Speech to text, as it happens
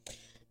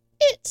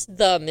It's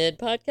the Mid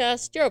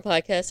Podcast, your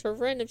podcast for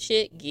random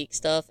shit, geek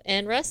stuff,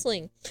 and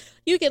wrestling.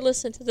 You can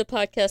listen to the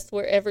podcast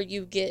wherever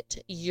you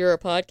get your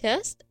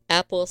podcast,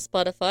 Apple,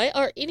 Spotify,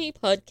 or any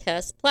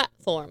podcast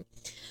platform.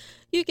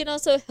 You can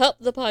also help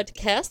the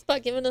podcast by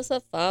giving us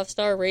a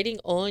 5-star rating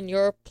on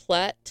your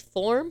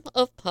platform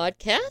of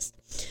podcast.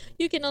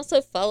 You can also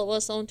follow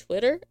us on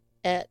Twitter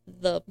at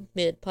the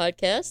Mid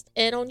Podcast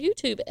and on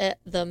YouTube at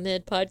the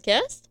Mid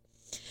Podcast.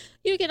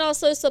 You can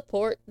also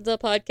support the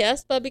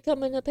podcast by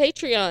becoming a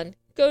Patreon.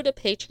 Go to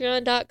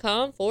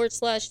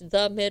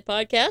patreon.com/the Mid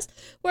Podcast,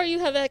 where you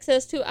have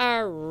access to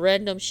our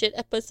random shit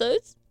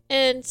episodes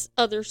and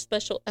other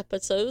special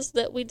episodes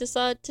that we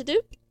decide to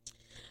do.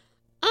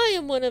 I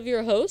am one of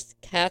your hosts,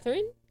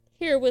 Catherine,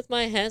 here with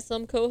my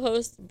handsome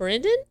co-host,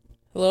 Brendan.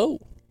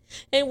 Hello.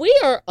 And we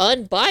are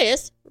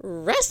unbiased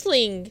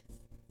wrestling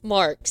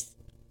marks.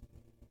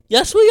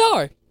 Yes, we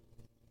are.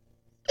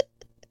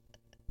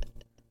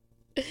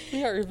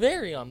 We are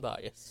very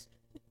unbiased.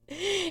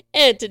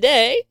 And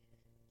today,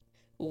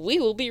 we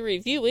will be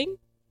reviewing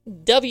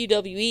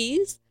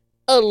WWE's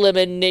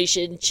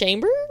Elimination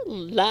Chamber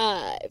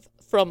live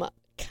from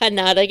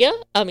Canada.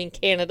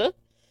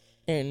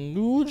 And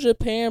New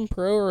Japan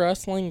Pro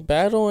Wrestling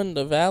Battle in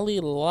the Valley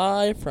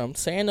live from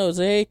San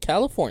Jose,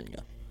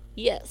 California.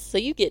 Yes, so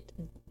you get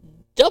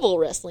double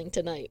wrestling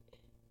tonight.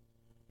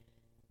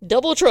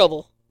 Double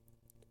trouble.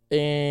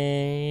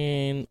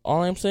 And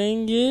all I'm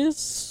saying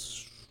is,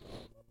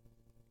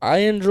 I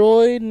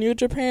enjoyed New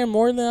Japan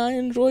more than I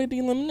enjoyed the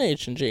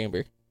Elimination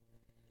Chamber.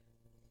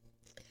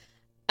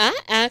 I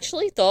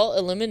actually thought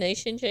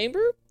Elimination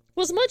Chamber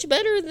was much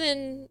better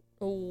than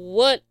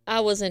what I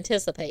was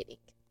anticipating.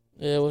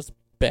 It was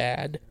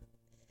bad.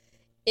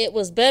 It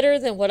was better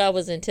than what I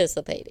was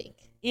anticipating.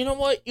 You know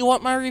what? You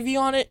want my review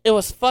on it? It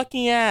was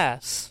fucking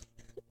ass.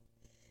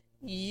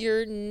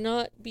 You're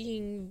not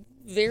being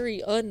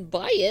very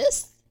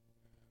unbiased.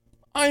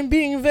 I'm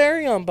being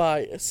very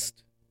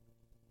unbiased.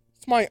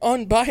 It's my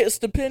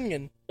unbiased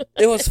opinion.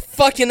 It was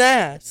fucking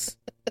ass.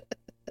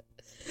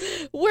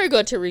 We're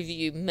going to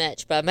review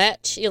match by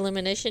match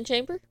Elimination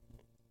Chamber.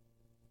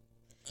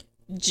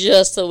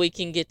 Just so we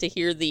can get to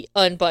hear the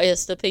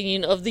unbiased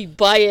opinion of the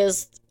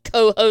biased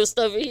co-host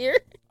over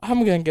here.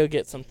 I'm gonna go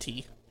get some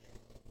tea.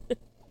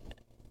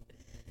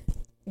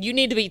 You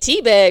need to be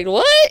teabagged.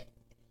 What?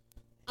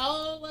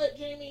 I'll let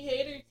Jamie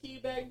Hayter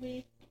teabag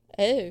me.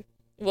 Oh.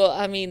 Well,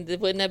 I mean,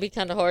 wouldn't that be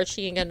kind of hard?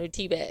 She ain't got no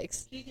tea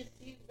bags. She can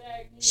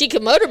teabag me. She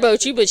can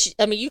motorboat you, but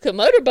you can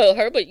motorboat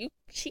her, but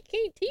she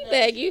can't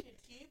teabag you.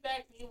 She can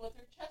teabag me with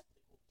her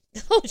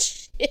testicles. Oh,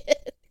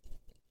 shit.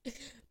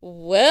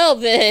 Well,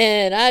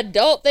 then, I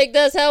don't think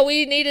that's how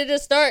we needed to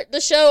start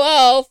the show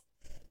off.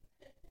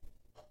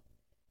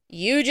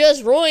 You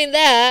just ruined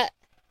that.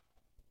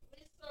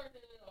 We started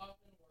it off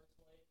in worse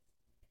ways.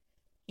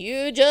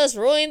 You just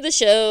ruined the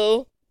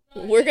show.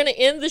 We're going to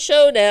end the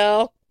show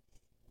now.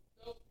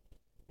 Nope.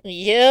 Yep.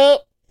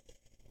 Are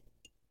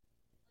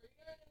you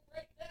going to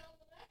break down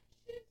the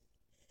matches?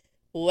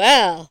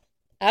 Wow.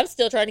 I'm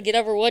still trying to get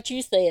over what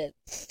you said.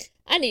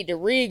 I need to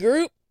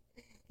regroup,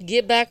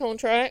 get back on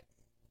track,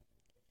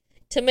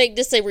 to make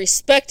this a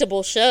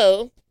respectable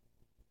show.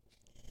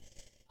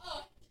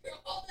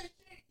 All the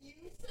shit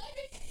you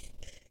say?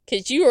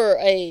 Because you are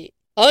a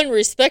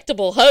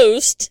unrespectable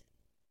host.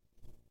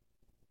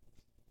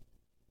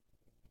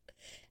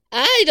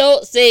 I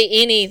don't say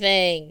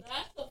anything.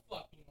 That's a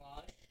fucking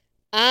lie.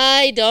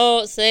 I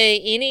don't say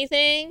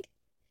anything.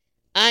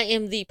 I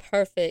am the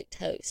perfect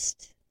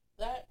host.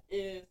 That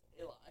is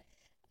a lie.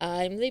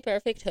 I'm the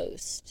perfect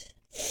host.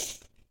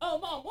 Oh,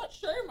 Mom, what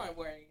shirt am I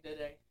wearing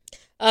today?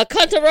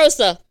 Conta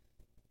Rosa.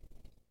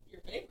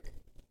 Your favorite.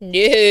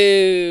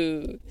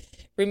 No.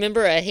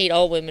 Remember, I hate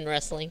all women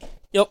wrestling.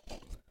 Yep.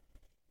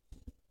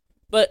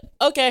 But,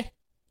 okay.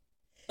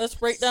 Let's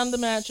break down the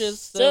matches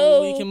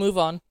so we can move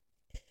on.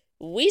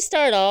 We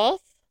start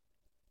off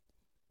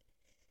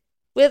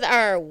with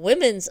our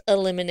women's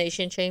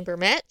Elimination Chamber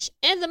match.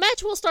 And the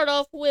match will start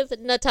off with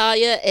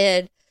Natalya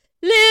and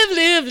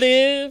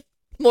Liv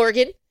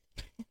Morgan.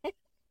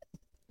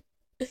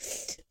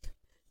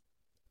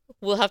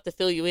 We'll have to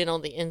fill you in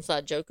on the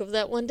inside joke of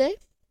that one day.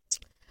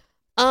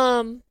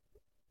 I thought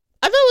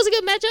it was a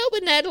good matchup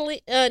with Nat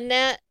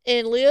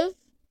and Liv.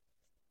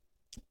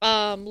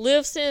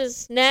 Liv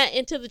sends Nat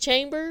into the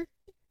chamber.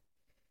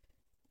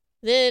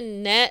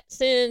 Then Nat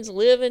sends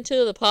Liv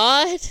into the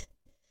pod.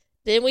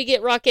 Then we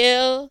get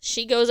Raquel.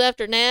 She goes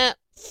after Nat.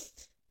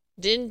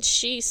 Then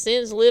she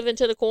sends Liv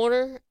into the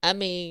corner. I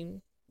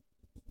mean,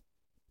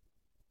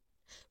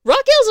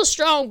 Raquel's a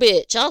strong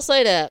bitch. I'll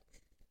say that.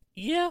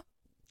 Yeah.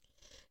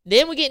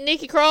 Then we get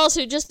Nikki Cross,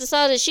 who just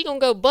decided she gonna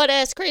go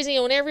butt-ass crazy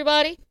on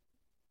everybody.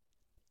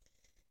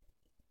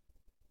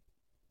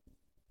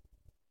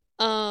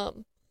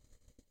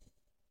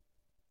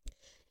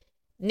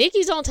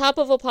 Nikki's on top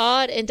of a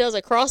pod and does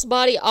a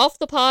crossbody off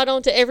the pod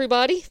onto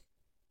everybody.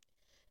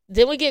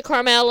 Then we get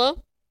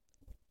Carmella.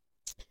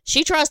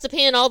 She tries to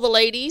pin all the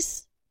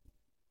ladies.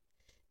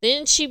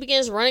 Then she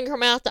begins running her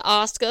mouth to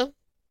Asuka.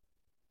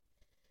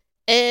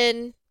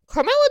 And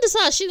Carmella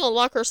decides she's going to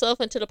lock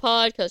herself into the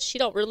pod because she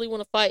don't really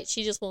want to fight.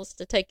 She just wants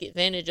to take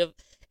advantage of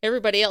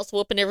everybody else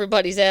whooping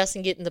everybody's ass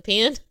and getting the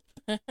pin.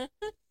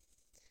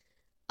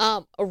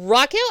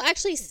 Raquel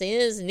actually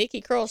sends Nikki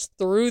Cross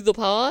through the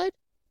pod,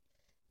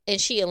 and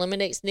she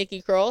eliminates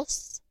Nikki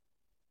Cross.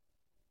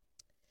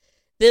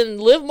 Then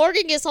Liv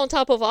Morgan gets on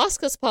top of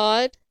Asuka's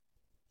pod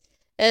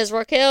as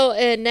Raquel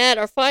and Nat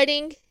are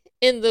fighting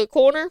in the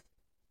corner.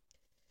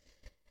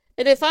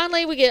 And then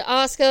finally we get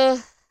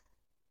Asuka.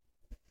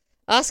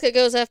 Asuka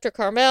goes after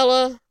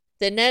Carmella.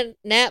 Then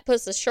Nat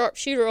puts the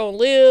sharpshooter on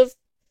Liv.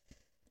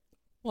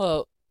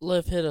 Well,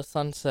 Liv hit a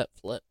sunset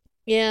flip.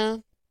 Yeah.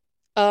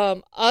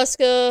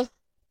 Asuka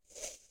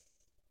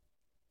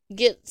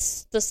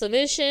gets the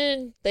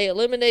submission. They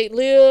eliminate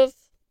Liv.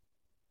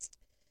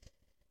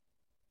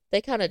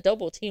 They kind of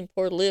double team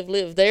poor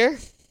Liv there.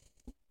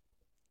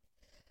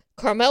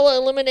 Carmella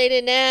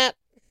eliminated Nat.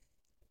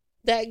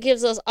 That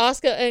gives us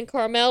Asuka and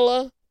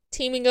Carmella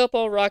teaming up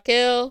on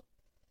Raquel.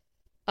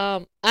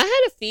 I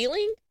had a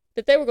feeling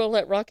that they were going to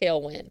let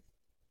Raquel win.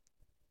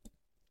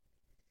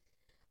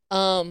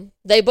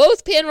 They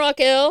both pin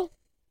Raquel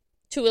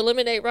to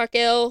eliminate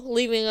Raquel,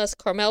 leaving us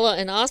Carmella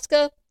and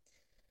Asuka.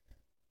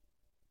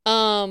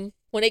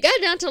 When it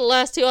got down to the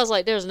last two, I was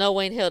like, there's no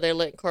way in hell they're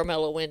letting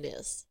Carmella win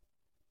this.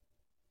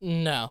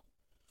 No.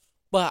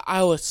 But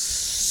I was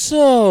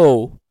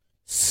so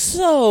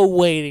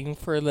waiting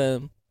for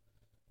them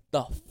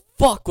to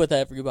fuck with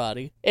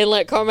everybody. And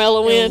let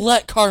Carmella win? And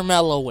let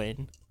Carmella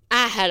win.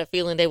 I had a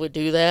feeling they would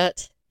do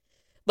that.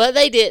 But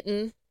they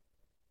didn't.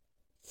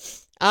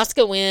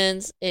 Asuka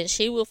wins, and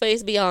she will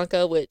face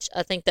Bianca, which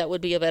I think that would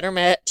be a better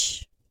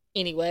match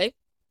anyway.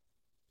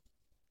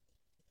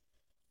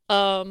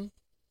 Then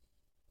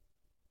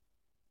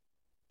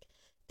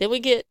we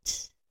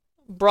get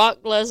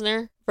Brock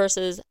Lesnar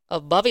versus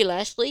Bobby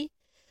Lashley,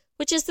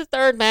 which is the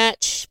third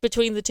match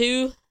between the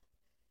two.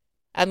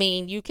 I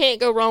mean, you can't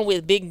go wrong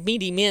with big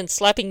meaty men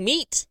slapping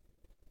meat.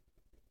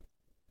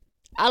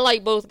 I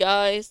like both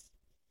guys.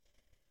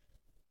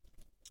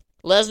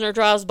 Lesnar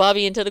drives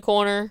Bobby into the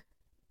corner.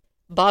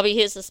 Bobby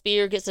hits a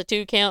spear, gets a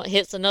 2 count,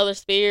 hits another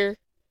spear.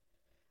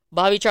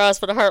 Bobby tries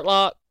for the hurt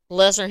lock.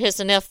 Lesnar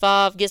hits an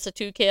F5, gets a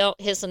 2 count,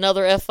 hits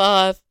another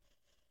F5.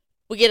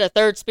 We get a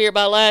third spear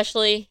by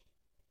Lashley.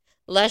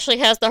 Lashley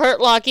has the hurt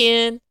lock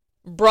in.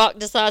 Brock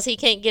decides he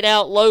can't get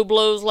out. Low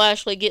blows.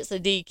 Lashley gets a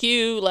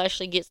DQ.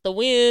 Lashley gets the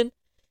win.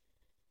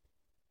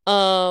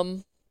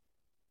 Kind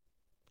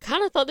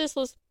of thought this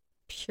was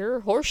pure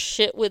horse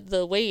shit with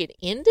the way it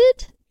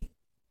ended.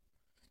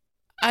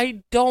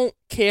 I don't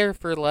care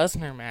for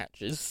Lesnar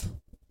matches.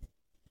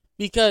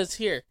 Because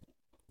here,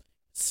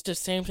 it's the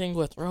same thing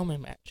with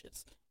Roman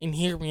matches. And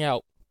hear me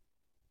out.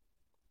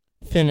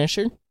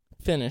 Finisher,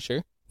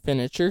 finisher,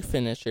 finisher,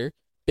 finisher.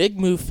 Big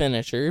move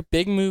finisher,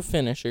 big move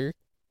finisher.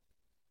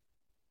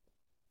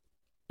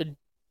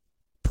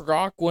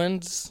 Brock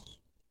wins.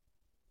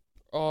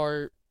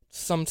 Or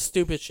some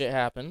stupid shit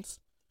happens.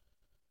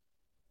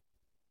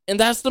 And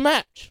that's the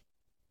match.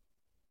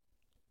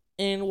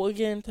 And we'll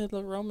get into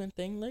the Roman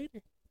thing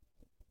later.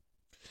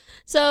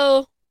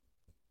 So,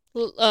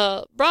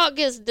 Brock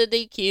gets the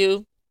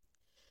DQ.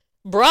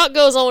 Brock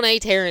goes on a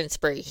tearing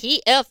spree.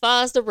 He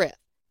F5s the ref.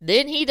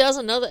 Then he does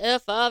another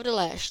F5 to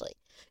Lashley.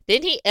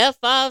 Then he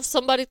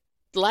F5s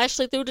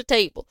Lashley through the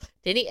table.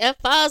 Then he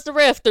F5s the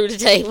ref through the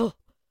table.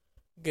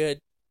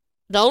 Good.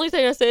 The only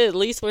thing I said, at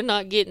least we're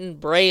not getting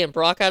Bray and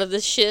Brock out of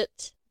this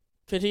shit.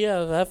 Could he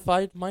have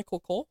F5'd Michael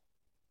Cole?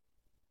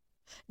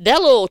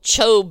 That little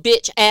cho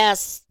bitch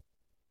ass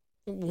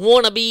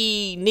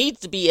wannabe needs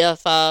to be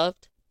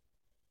F5'd.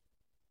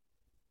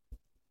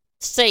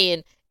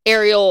 Saying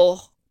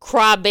Ariel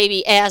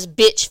crybaby ass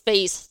bitch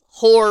face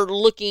whore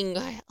looking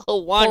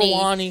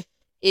Hawani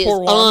is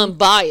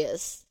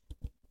unbiased.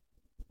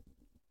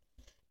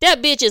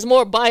 That bitch is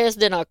more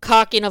biased than a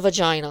cock in a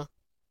vagina.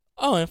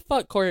 Oh, and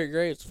fuck Corey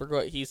Graves for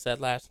what he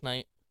said last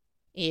night.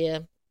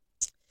 Yeah.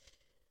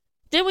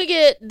 Then we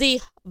get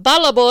the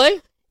Bala Boy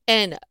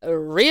and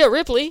Rhea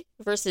Ripley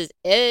versus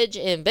Edge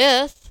and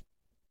Beth.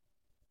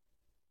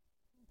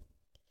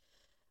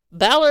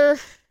 Balor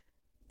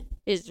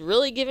is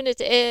really giving it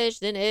to Edge.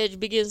 Then Edge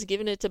begins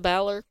giving it to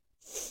Balor.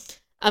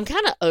 I'm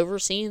kind of over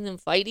seeing them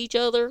fight each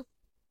other.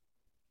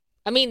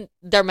 I mean,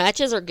 their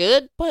matches are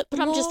good, but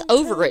I'm just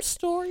over it.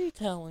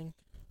 Storytelling.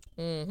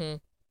 Mm-hmm.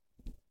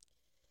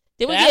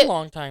 Then we Bad get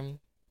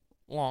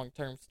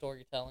long-term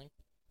storytelling.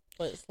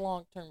 But it's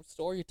long-term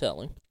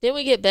storytelling. Then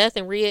we get Beth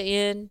and Rhea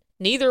in.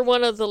 Neither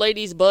one of the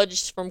ladies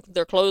budged from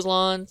their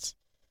clotheslines.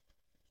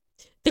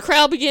 The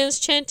crowd begins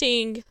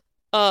chanting,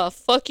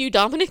 fuck you,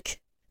 Dominic.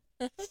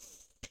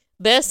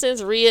 Beth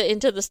sends Rhea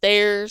into the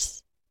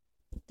stairs.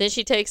 Then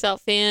she takes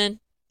out Finn.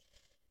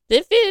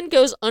 Then Finn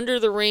goes under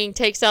the ring,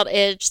 takes out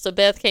Edge, so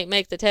Beth can't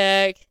make the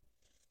tag.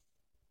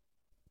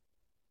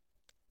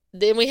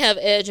 Then we have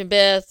Edge and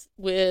Beth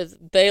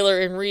with Baylor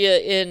and Rhea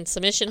in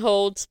submission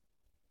holds.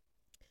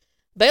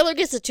 Baylor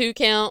gets a 2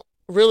 count.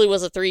 Really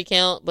was a 3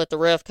 count, but the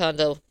ref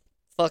kind of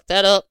fucked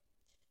that up.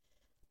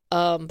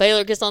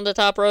 Baylor gets on the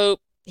top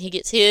rope. He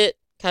gets hit,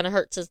 kind of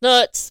hurts his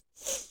nuts.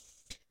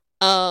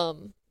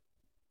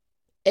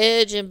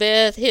 Edge and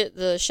Beth hit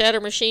the Shatter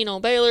Machine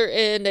on Baylor,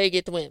 and they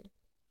get the win.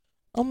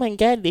 Oh my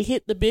god, they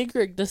hit the big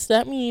rig. Does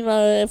that mean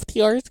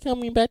FTR is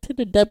coming back to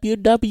the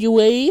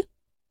WWE?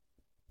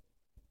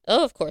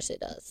 Oh, of course it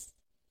does.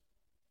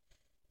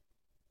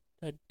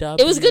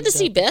 It was good to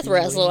see Beth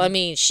wrestle. I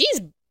mean,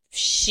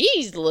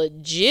 she's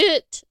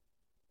legit,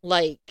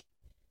 like,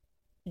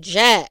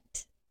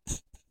 jacked.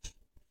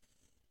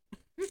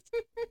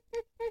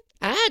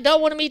 I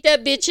don't want to meet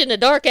that bitch in the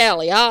dark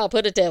alley. I'll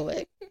put it that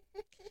way.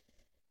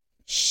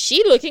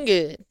 She looking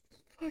good.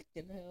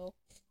 Fucking hell.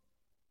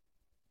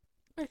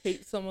 I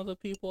hate some of the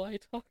people I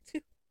talk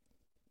to.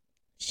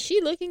 She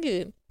looking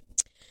good.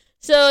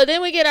 So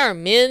then we get our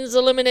men's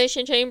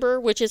elimination chamber,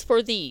 which is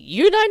for the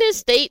United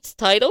States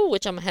title,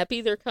 which I'm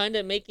happy they're kind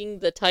of making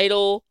the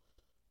title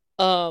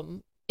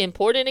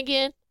important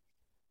again.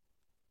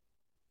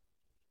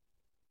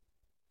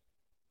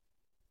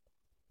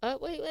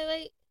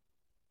 Wait.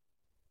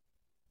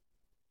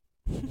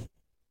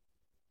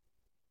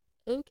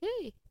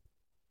 Okay.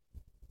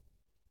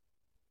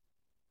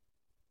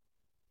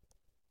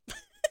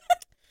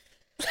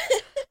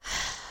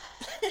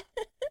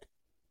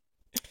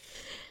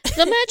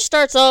 The match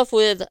starts off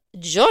with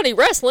Johnny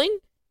Wrestling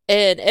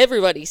and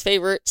everybody's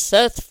favorite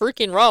Seth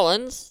freaking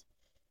Rollins.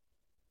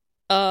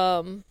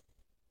 I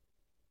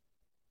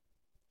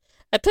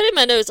put in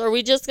my notes, are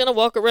we just gonna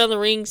walk around the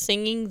ring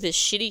singing this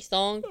shitty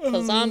song?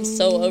 Because I'm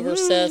so over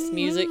Seth's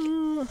music.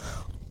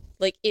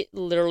 Like, it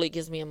literally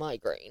gives me a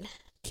migraine.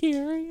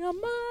 Carry on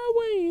my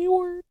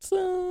wayward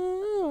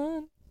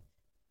son.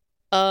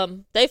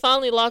 They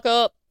finally lock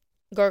up.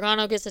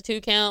 Gargano gets a 2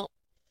 count.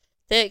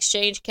 They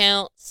exchange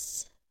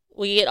counts.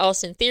 We get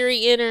Austin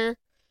Theory enter.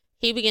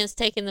 He begins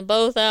taking them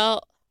both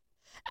out.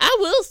 I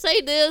will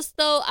say this,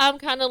 though. I'm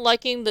kind of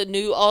liking the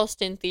new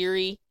Austin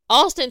Theory.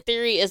 Austin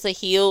Theory as a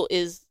heel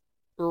is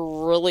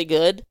really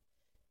good.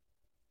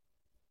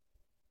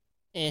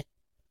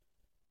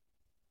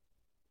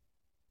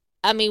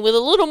 I mean, with a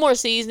little more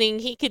seasoning,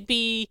 he could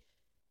be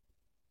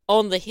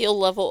on the heel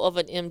level of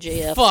an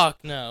MJF.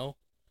 Fuck no.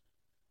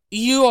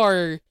 You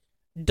are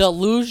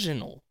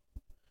delusional.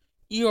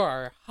 You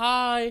are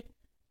high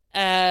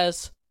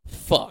as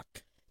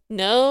fuck.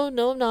 No,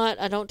 I'm not.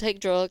 I don't take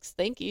drugs.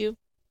 Thank you.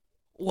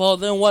 Well,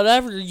 then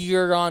whatever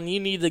you're on, you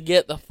need to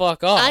get the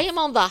fuck off. I am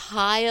on the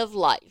high of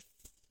life.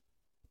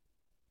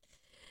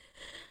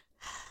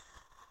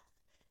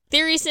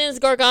 Theory sends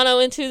Gargano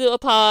into the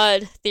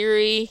pod.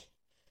 Theory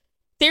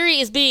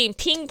is being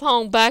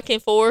ping-ponged back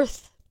and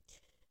forth.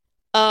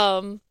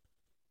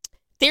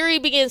 Theory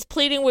begins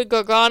pleading with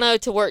Gargano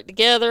to work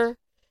together.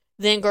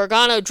 Then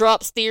Gargano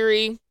drops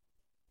Theory.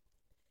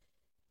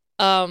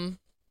 Theory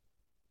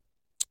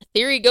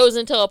goes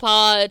into a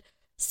pod.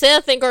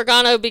 Seth and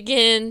Gargano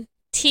begin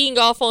teeing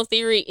off on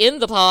Theory in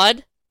the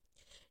pod.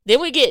 Then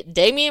we get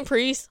Damian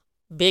Priest,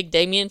 big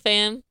Damian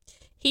fan.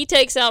 He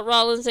takes out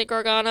Rollins and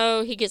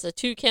Gargano. He gets a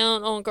 2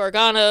 count on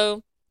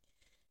Gargano.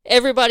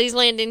 Everybody's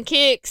landing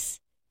kicks.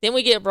 Then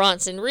we get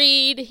Bronson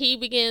Reed. He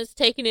begins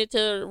taking it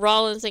to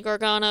Rollins and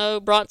Gargano.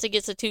 Bronson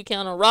gets a 2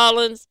 count on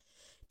Rollins.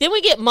 Then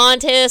we get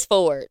Montez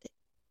Ford.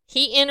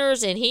 He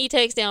enters and he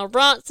takes down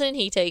Bronson.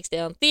 He takes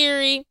down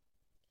Theory.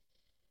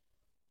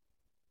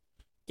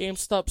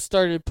 GameStop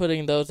started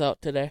putting those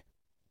out today.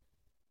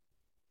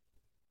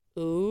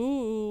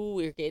 Ooh,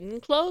 we're getting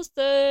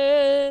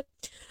closer.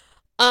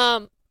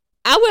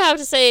 I would have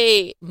to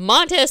say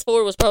Montez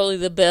Ford was probably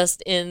the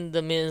best in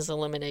the men's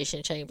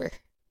elimination chamber.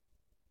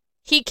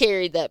 He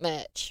carried that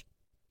match.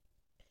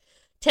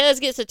 Tez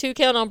gets a 2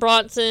 count on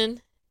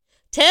Bronson.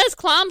 Tez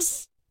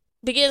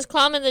begins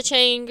climbing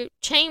the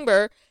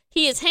chamber.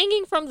 He is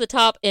hanging from the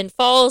top and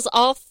falls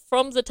off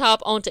from the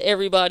top onto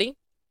everybody.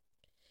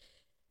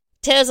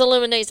 Tez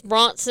eliminates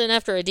Bronson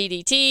after a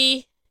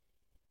DDT,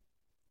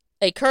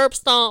 a curb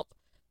stomp,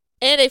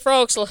 and a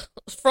frog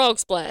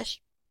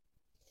splash.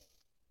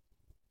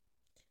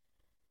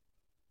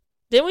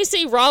 Then we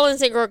see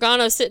Rollins and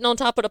Gargano sitting on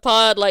top of the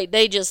pod like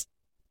they just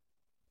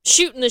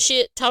shooting the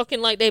shit,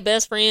 talking like they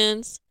best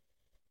friends.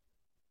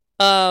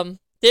 Then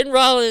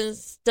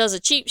Rollins does a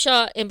cheap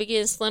shot and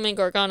begins slamming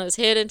Gargano's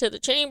head into the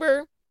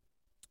chamber.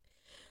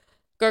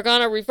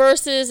 Gargano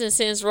reverses and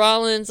sends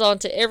Rollins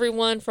onto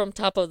everyone from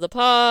top of the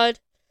pod.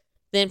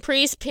 Then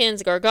Priest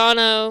pins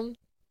Gargano.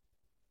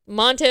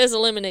 Montez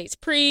eliminates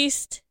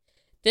Priest.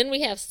 Then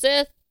we have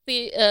Seth,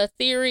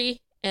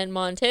 Theory, and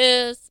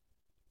Montez.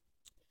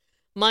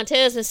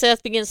 Montez and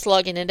Seth begin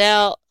slugging it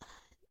out.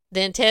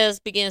 Then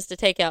Tez begins to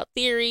take out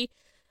Theory.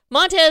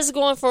 Montez is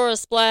going for a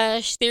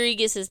splash. Theory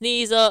gets his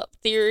knees up.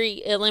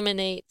 Theory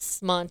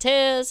eliminates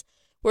Montez.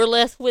 We're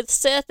left with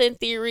Seth and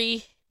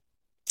Theory.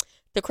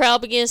 The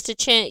crowd begins to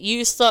chant,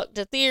 "You suck"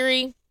 to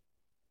Theory.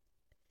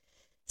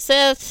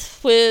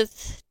 Seth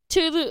hits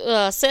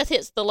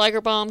the Liger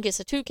Bomb,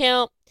 gets a 2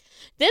 count.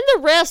 Then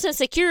the refs and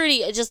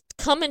security just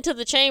come into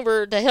the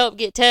chamber to help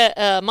get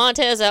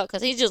Montez out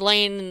because he's just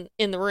laying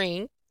in the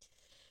ring.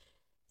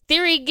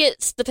 Theory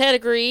gets the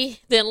pedigree.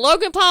 Then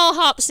Logan Paul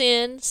hops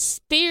in,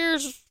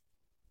 spears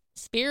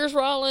spears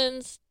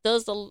Rollins,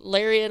 does the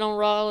lariat on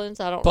Rollins.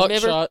 I don't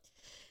remember.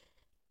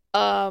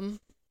 Buckshot.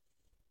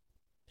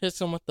 Hits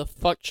him with the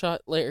fuckshot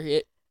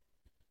lariat.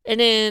 And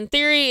then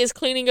Theory is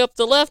cleaning up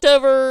the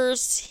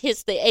leftovers,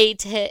 hits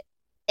the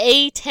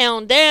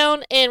A-Town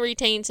down, and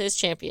retains his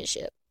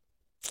championship.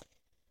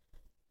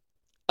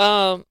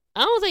 I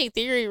don't think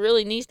Theory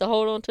really needs to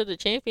hold on to the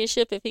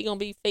championship if he's going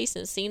to be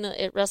facing Cena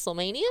at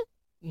WrestleMania.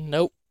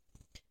 Nope.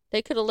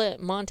 They could have let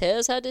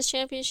Montez have this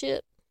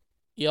championship.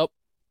 Yep.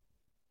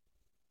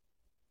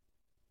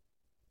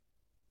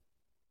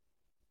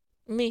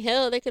 I mean,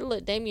 hell, they could have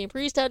let Damian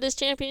Priest have this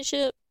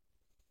championship.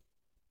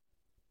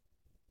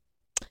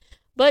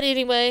 But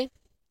anyway,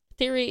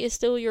 Theory is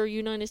still your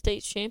United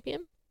States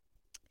champion.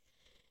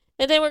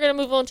 And then we're going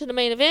to move on to the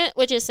main event,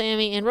 which is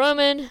Sami and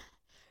Roman.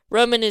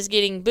 Roman is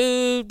getting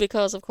booed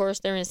because, of course,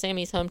 they're in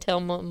Sami's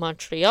hometown,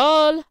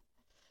 Montreal.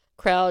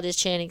 Crowd is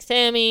chanting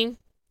Sami.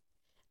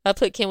 I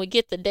put, can we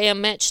get the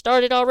damn match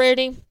started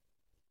already?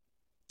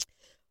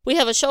 We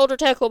have a shoulder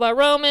tackle by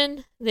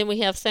Roman. Then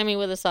we have Sami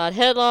with a side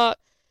headlock.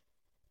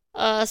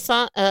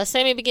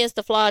 Sami begins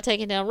to fly,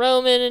 taking down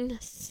Roman.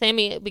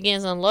 Sami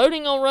begins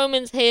unloading on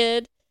Roman's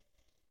head.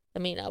 I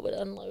mean, I would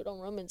unload on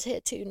Roman's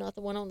head too, not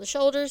the one on the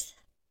shoulders.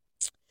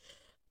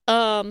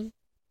 Roman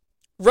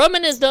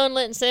is done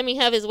letting Sami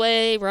have his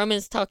way.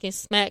 Roman's talking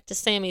smack to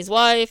Sami's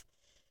wife.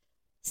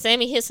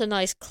 Sami hits a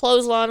nice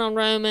clothesline on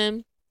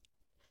Roman.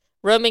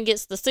 Roman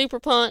gets the super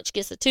punch,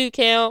 gets a 2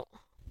 count.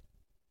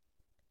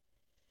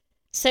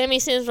 Sami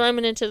sends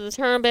Roman into the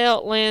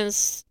turnbelt,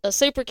 lands a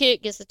super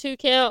kick, gets a 2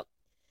 count.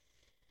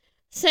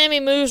 Sami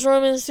moves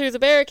Roman through the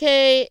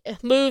barricade,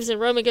 moves and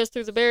Roman goes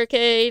through the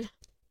barricade.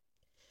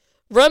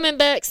 Roman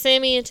backs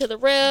Sami into the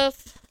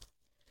ref.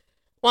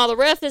 While the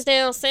ref is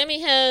down,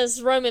 Sami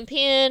has Roman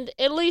pinned,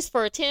 at least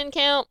for a 10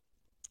 count.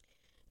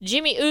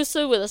 Jimmy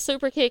Uso with a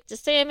super kick to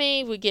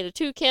Sami. We get a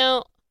 2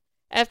 count.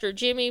 After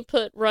Jimmy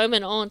put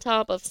Roman on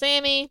top of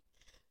Sami,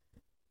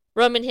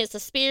 Roman hits a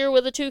spear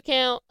with a 2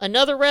 count.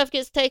 Another ref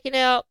gets taken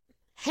out.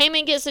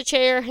 Heyman gets a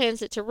chair,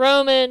 hands it to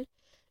Roman.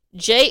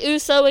 Jey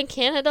Uso in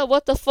Canada?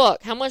 What the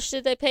fuck? How much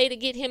did they pay to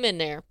get him in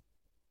there?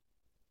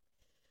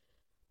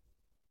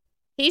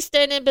 He's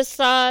standing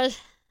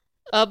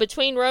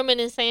between Roman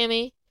and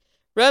Sami.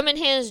 Roman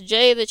hands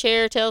Jey the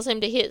chair, tells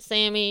him to hit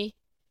Sami.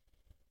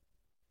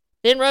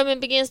 Then Roman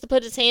begins to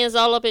put his hands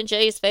all up in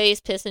Jey's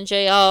face, pissing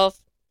Jey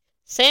off.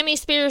 Sami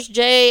spears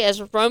Jey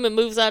as Roman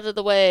moves out of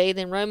the way.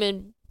 Then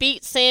Roman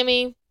beats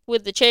Sami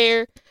with the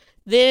chair.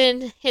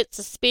 Then hits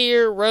a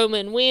spear.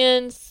 Roman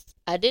wins.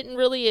 I didn't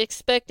really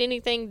expect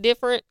anything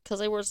different because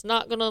they was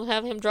not going to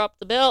have him drop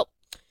the belt.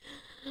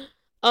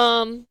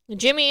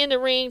 Jimmy in the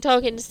ring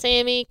talking to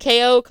Sami.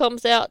 KO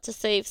comes out to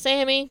save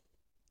Sami.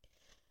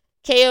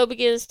 KO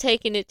begins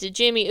taking it to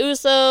Jimmy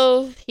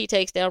Uso. He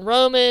takes down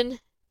Roman.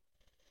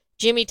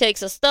 Jimmy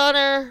takes a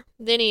stunner.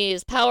 Then he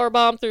is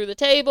powerbombed through the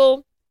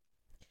table.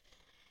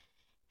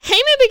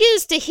 Heyman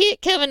begins to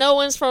hit Kevin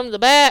Owens from the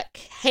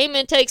back.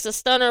 Heyman takes a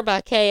stunner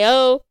by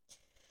KO.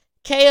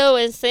 KO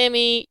and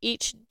Sami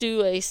each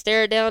do a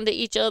stare down to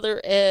each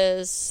other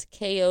as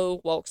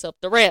KO walks up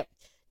the ramp.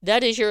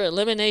 That is your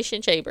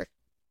Elimination Chamber.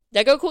 Did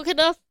that go quick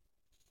enough?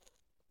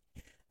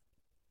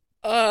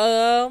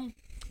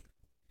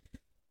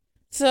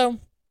 So,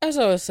 as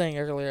I was saying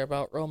earlier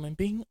about Roman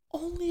being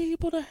only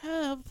able to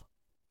have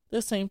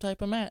the same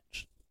type of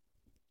match.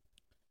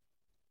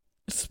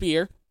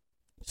 Spear,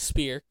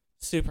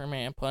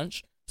 Superman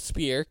punch,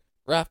 spear,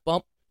 ref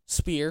bump,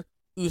 spear,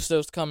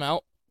 Usos come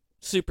out,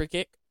 super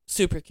kick,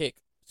 spear,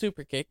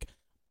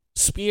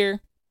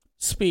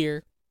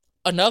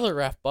 another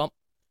ref bump,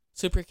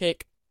 super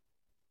kick,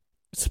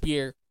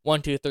 spear,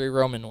 1, 2, 3,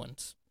 Roman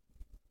wins.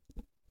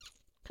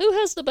 Who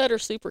has the better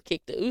super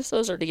kick, the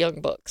Usos or the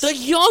Young Bucks? The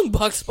Young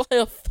Bucks by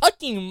a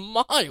fucking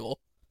mile.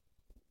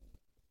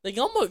 The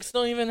Young Bucks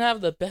don't even have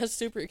the best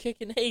super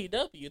kick in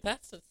AEW.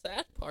 That's the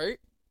sad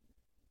part.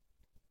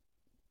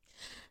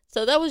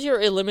 So that was your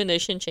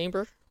Elimination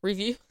Chamber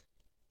review.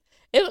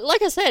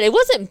 Like I said, it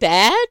wasn't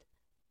bad.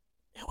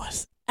 It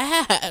was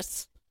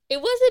ass.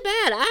 It wasn't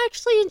bad. I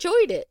actually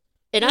enjoyed it.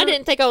 And I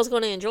didn't think I was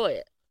going to enjoy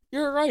it.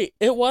 You're right.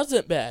 It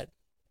wasn't bad.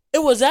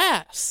 It was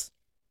ass.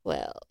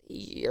 Well,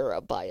 you're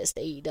a biased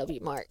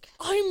AEW mark.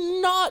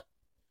 I'm not.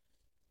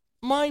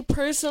 My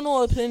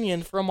personal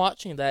opinion from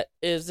watching that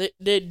is it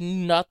did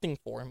nothing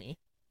for me.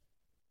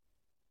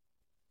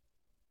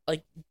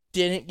 Like,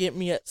 didn't get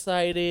me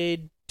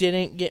excited,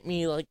 didn't get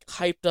me, like,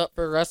 hyped up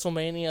for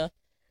WrestleMania.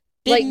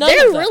 Like,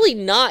 they're really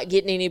not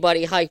getting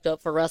anybody hyped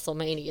up for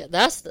WrestleMania.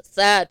 That's the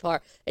sad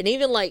part. And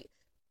even, like,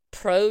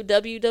 pro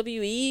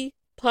WWE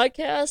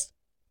podcasts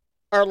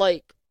are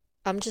like,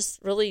 I'm just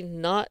really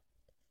not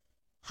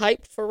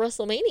hyped for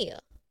WrestleMania.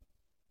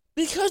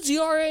 Because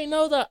you already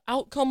know the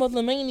outcome of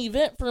the main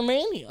event for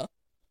Mania.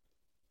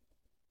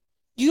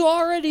 You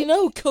already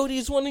know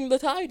Cody's winning the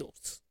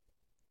titles.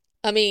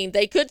 I mean,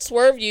 they could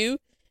swerve you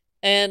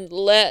and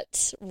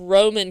let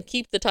Roman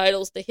keep the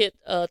titles to hit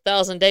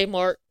 1,000-day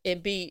mark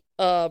and beat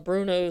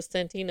Bruno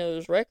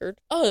Santino's record.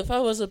 Oh, if I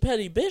was a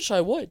petty bitch,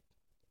 I would.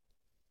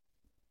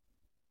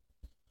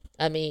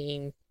 I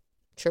mean,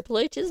 Triple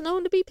H is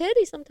known to be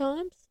petty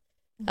sometimes.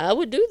 I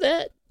would do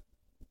that.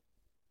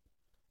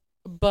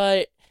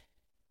 But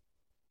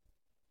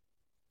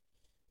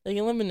the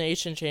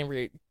Elimination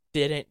Chamber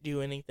didn't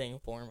do anything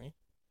for me.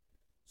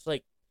 It's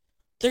like,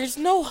 there's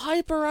no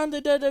hype around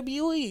the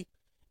WWE.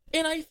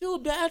 And I feel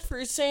bad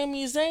for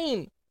Sami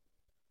Zayn.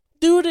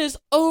 Dude is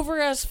over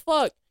as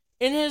fuck.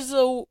 And his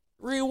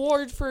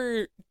reward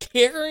for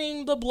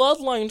carrying the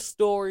Bloodline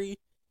story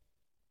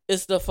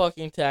is the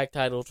fucking tag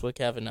titles with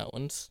Kevin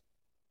Owens.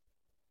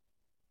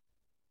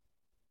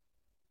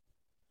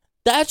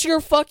 That's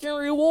your fucking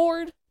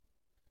reward?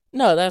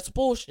 No, that's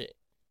bullshit.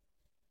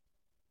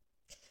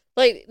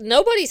 Like,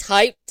 nobody's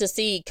hyped to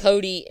see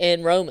Cody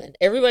and Roman.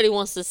 Everybody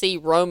wants to see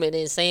Roman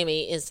and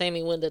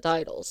Sammy win the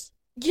titles.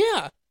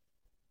 Yeah.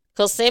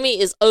 Because Sammy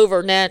is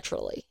over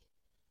naturally.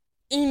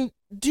 And,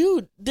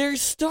 dude, they're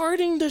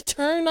starting to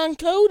turn on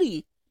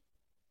Cody.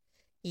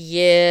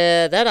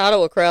 Yeah, that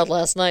Ottawa crowd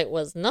last night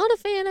was not a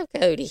fan of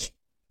Cody.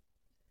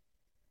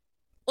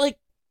 Like,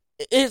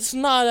 it's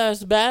not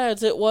as bad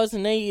as it was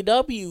in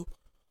AEW,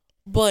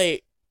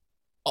 but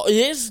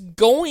it's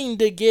going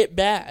to get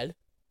bad.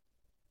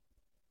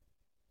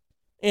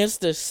 It's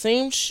the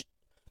same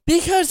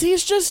because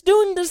he's just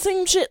doing the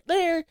same shit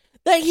there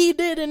that he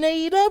did in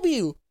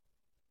AEW.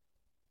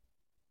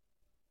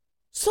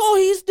 That's all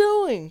he's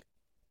doing.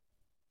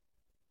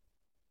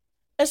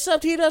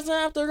 Except he doesn't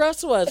have to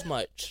wrestle as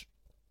much.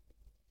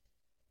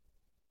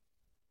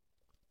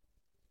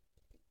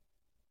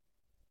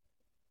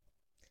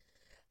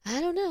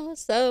 I don't know.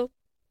 So,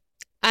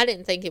 I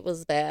didn't think it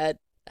was bad.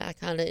 I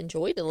kind of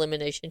enjoyed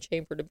Elimination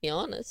Chamber, to be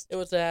honest. It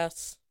was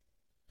ass.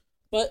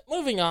 But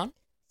moving on.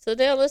 So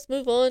now let's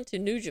move on to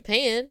New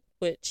Japan,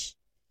 which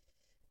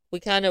we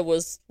kind of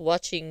was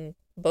watching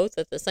both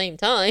at the same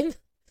time.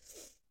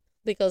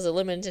 Because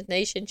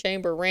Elimination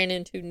Chamber ran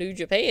into New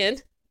Japan.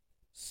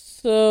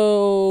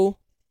 So,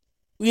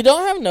 we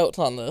don't have notes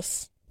on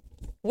this.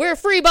 We're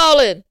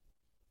freeballing!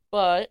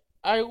 But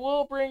I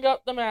will bring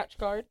up the match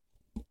card.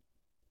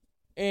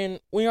 And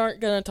we aren't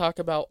going to talk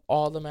about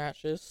all the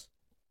matches.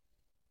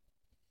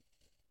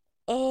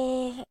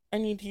 I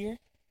need here.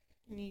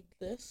 I need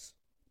this.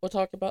 We'll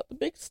talk about the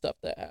big stuff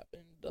that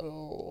happened. The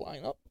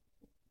lineup.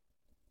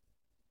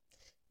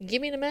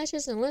 Give me the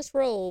matches and let's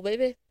roll,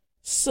 baby.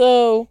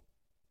 So,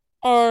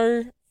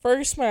 our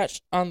first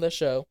match on the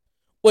show,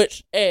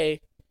 which,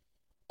 Fight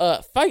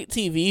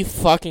TV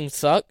fucking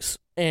sucks,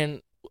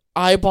 and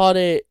I bought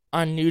it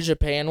on New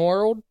Japan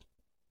World.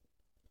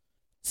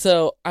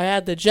 So, I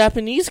had the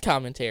Japanese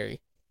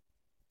commentary.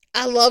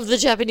 I love the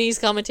Japanese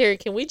commentary.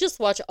 Can we just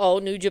watch all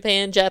New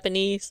Japan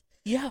Japanese?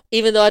 Yeah.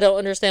 Even though I don't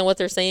understand what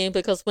they're saying,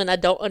 because when I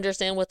don't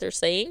understand what they're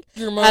saying,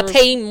 I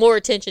pay more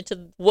attention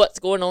to what's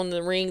going on in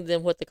the ring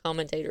than what the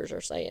commentators are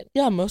saying.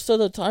 Yeah, most of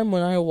the time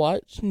when I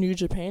watch New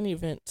Japan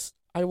events,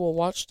 I will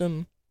watch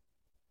them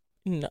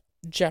in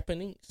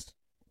Japanese.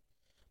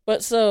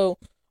 But so,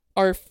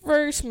 our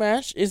first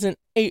match is an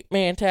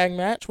 8-man tag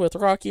match with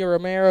Rocky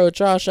Romero,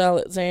 Josh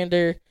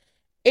Alexander,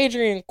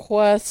 Adrian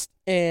Quest,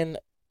 and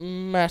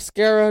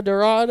Mascara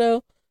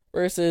Dorado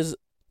versus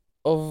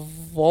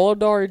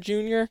Volador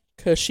Jr.,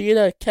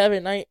 Kushida,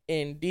 Kevin Knight,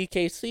 and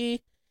DKC.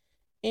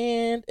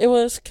 And it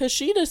was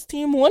Kushida's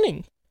team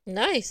winning.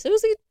 Nice. It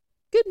was a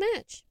good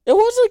match. It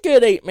was a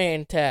good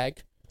 8-man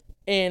tag.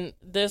 And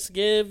this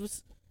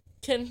gives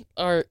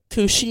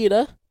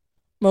Kushida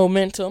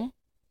momentum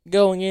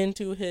going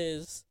into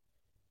his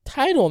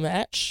title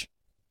match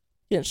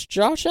against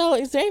Josh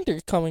Alexander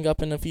coming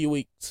up in a few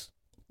weeks.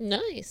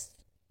 Nice.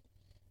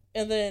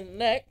 And then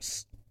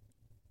next,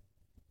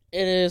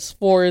 it is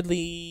for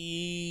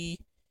the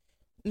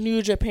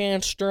New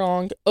Japan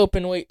Strong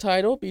Openweight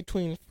title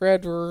between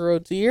Fred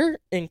Rosier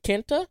and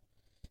Kenta.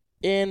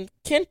 And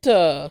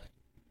Kenta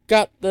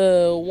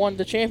won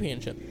the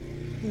championship.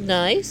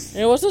 Nice.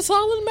 And it was a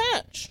solid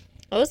match.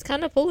 I was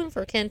kind of pulling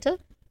for Kenta.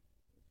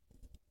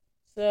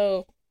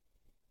 So,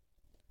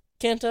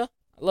 Kenta,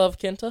 I love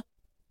Kenta.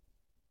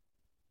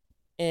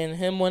 And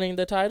him winning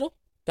the title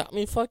got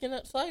me fucking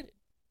excited.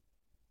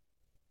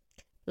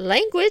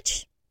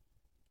 Language.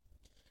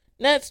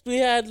 Next, we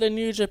had the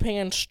New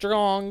Japan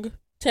Strong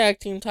tag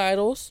team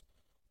titles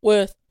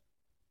with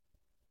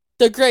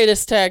the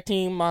greatest tag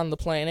team on the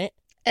planet,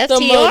 FTR? the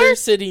Motor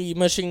City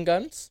Machine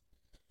Guns.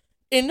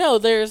 And no,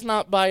 there's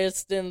not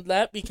biased in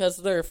that because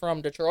they're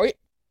from Detroit.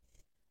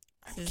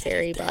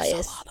 Very biased.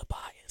 There's a lot of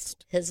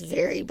biased. It's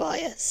very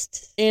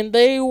biased. And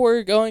they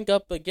were going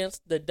up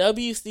against the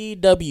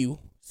WCWC.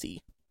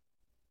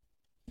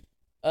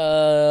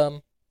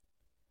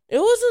 It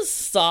was a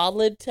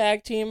solid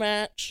tag team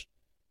match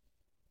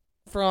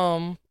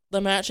from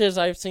the matches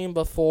I've seen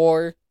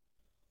before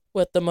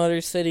with the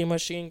Motor City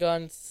Machine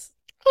Guns.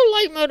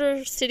 I like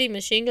Motor City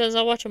Machine Guns.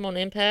 I watch them on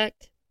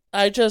Impact.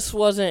 I just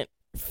wasn't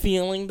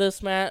feeling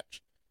this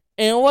match.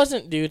 And it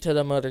wasn't due to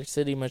the Motor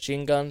City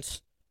Machine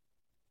Guns.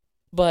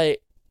 But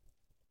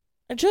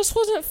I just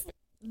wasn't...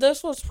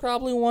 This was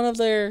probably one of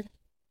their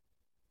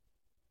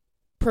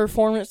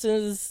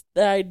performances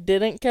that I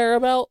didn't care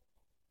about.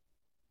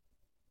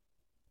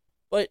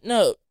 But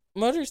no,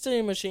 Motor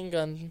City Machine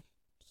Gun,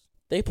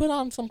 they put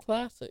on some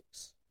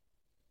classics.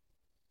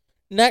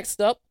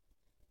 Next up,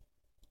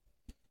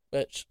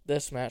 which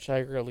this match I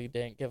really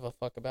didn't give a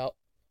fuck about.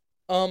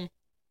 And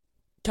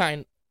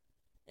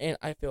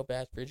I feel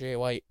bad for Jay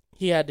White.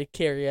 He had to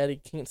carry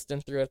Eddie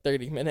Kingston through a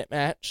 30-minute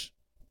match.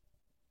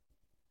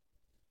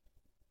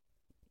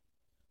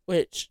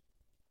 Which,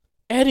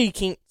 Eddie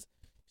Kingston,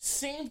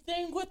 same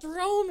thing with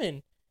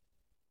Roman.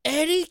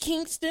 Eddie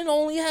Kingston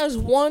only has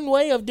one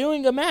way of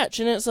doing a match,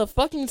 and it's a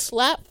fucking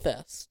slap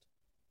fest.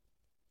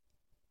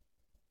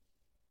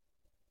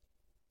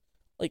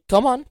 Like,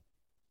 come on.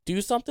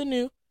 Do something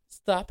new.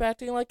 Stop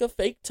acting like a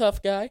fake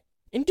tough guy,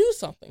 and do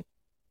something.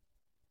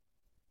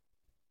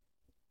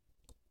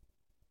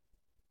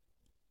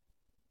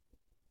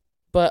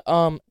 But,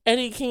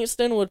 Eddie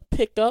Kingston would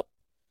pick up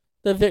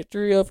the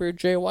victory over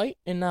Jay White,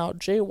 and now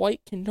Jay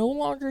White can no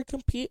longer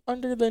compete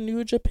under the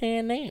New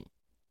Japan name.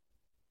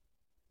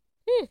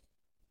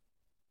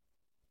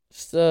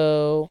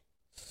 So,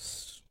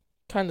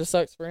 kind of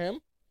sucks for him.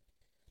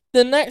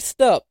 The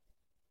next up,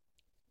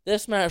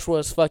 this match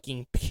was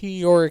fucking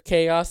pure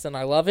chaos, and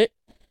I love it.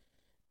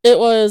 It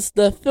was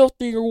the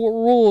Filthy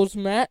Rules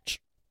match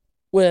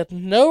with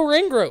no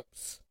ring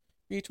ropes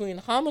between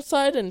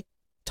Homicide and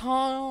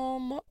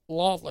Tom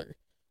Lawler.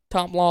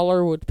 Tom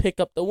Lawler would pick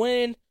up the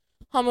win.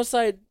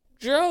 Homicide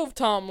drove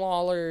Tom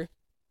Lawler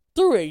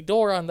through a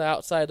door on the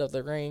outside of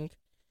the ring,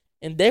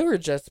 and they were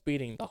just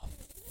beating the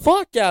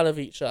fuck out of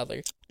each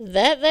other.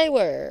 That they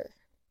were.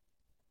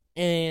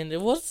 And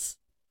it was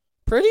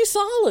pretty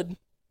solid.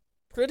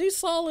 Pretty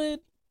solid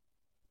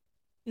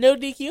no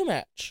DQ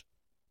match.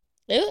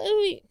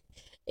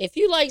 If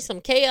you like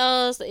some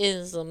chaos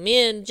and some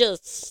men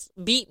just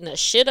beating the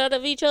shit out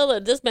of each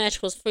other, this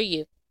match was for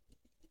you.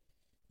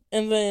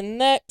 And then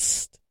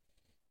next,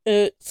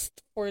 it's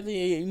for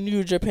the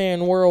New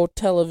Japan World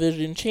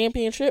Television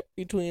Championship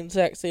between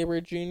Zack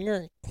Sabre Jr.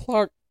 and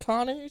Clark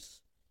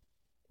Connors.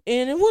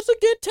 And it was a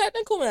good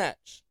technical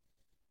match.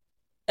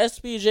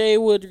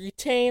 SBJ would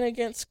retain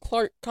against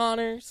Clark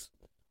Connors,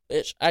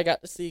 which I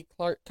got to see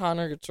Clark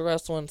Connors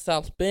wrestle in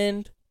South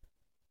Bend.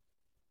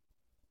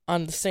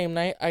 On the same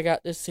night, I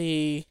got to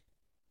see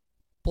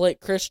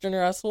Blake Christian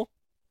wrestle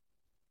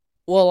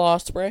Will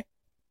Ospreay.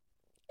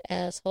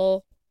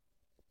 Asshole.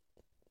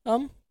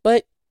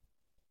 But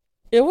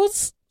it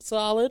was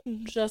solid,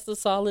 just as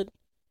solid.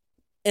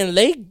 And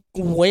they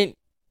went,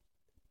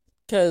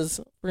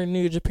 because for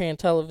New Japan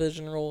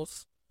Television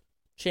rules,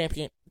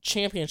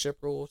 championship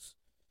rules,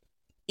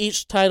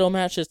 each title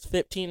match is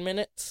 15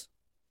 minutes.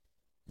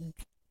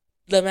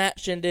 The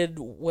match ended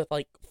with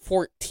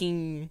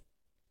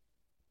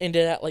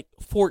ended at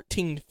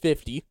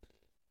 14:50.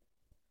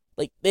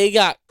 Like, they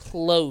got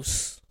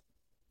close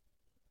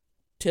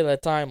to the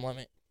time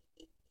limit.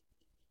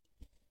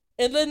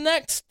 And then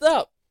next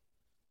up,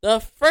 the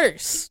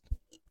first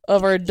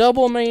of our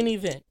double main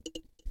event.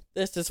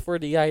 This is for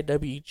the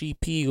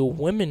IWGP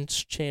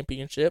Women's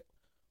Championship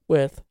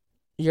with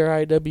your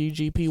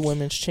IWGP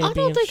Women's Championship.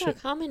 I don't think I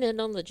commented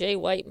on the Jay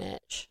White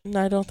match.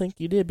 No, I don't think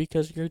you did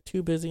because you're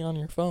too busy on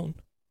your phone.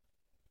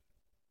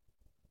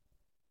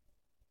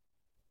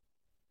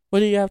 What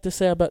do you have to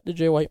say about the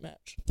Jay White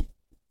match?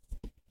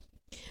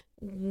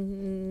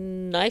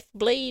 Knife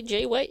blade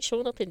Jay White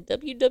showing up in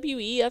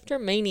WWE after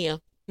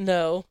Mania.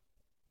 No.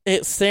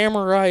 It's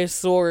Samurai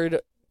Sword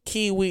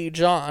Kiwi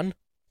John.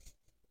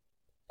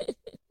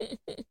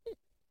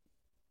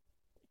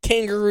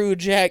 Kangaroo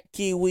Jack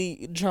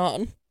Kiwi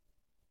John.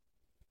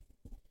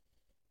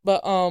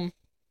 But,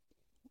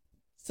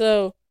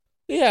 so,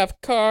 we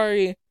have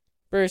Kari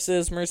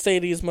versus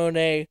Mercedes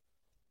Moné,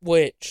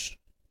 which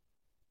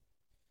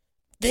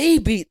they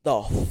beat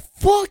the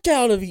fuck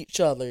out of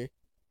each other.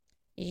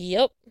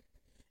 Yep.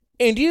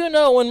 And you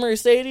know when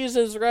Mercedes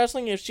is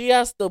wrestling, if she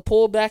has to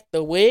pull back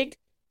the wig,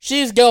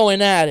 she's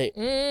going at it.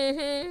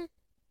 Mm-hmm.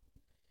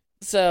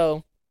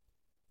 So,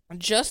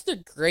 just a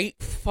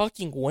great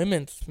fucking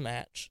women's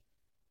match.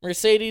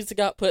 Mercedes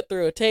got put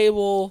through a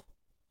table,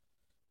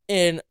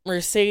 and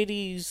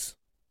Mercedes'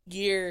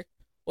 gear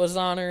was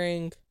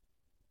honoring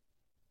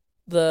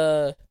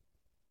the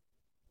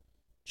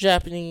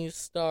Japanese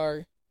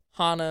star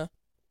Hana,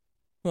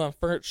 who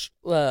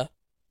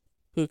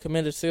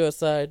committed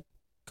suicide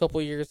a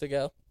couple years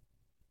ago.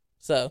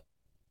 So,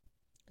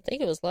 I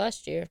think it was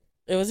last year.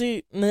 I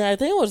think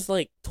it was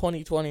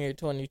 2020 or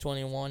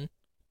 2021.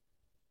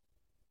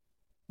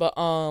 But,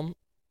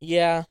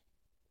 yeah.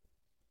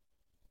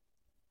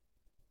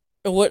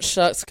 Which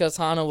sucks because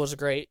Hana was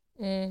great.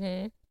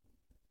 Mm-hmm.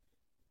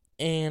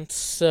 And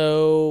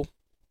so,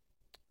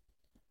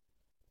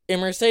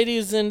 and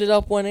Mercedes ended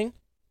up winning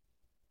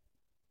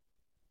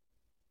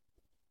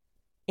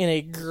in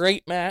a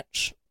great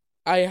match.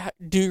 I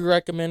do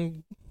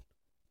recommend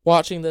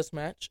watching this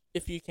match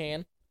if you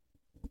can.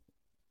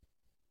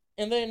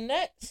 And then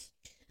next,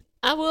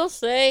 I will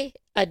say,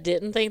 I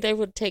didn't think they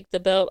would take the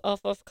belt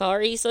off of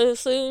Kari so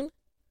soon.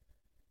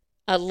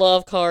 I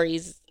love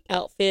Kari's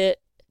outfit.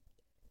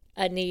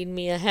 I need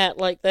me a hat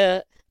like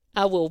that.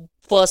 I will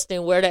bust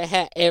and wear that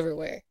hat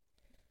everywhere.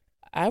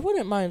 I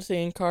wouldn't mind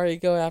seeing Kari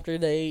go after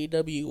the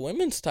AEW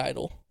women's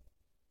title.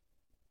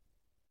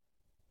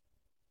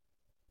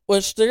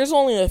 Which, there's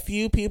only a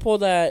few people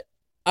that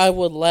I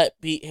would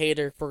let beat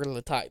Hayter for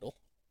the title.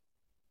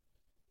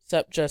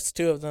 Except just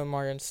 2 of them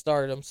are in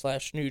Stardom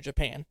 / New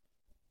Japan.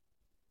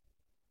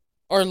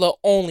 Or the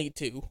only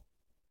 2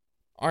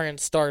 are in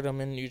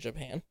Stardom and New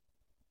Japan.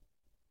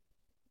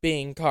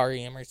 Being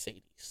Kari and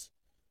Mercedes.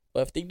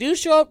 But if they do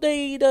show up to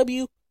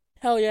AEW,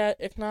 hell yeah.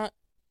 If not,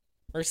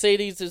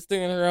 Mercedes is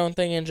doing her own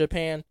thing in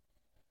Japan.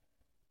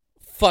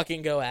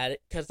 Fucking go at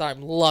it, because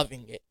I'm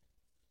loving it.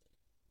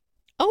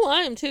 Oh,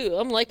 I am too.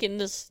 I'm liking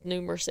this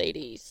new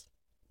Mercedes.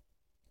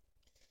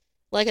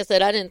 Like I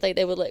said, I didn't think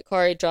they would let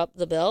Kari drop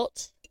the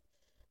belt.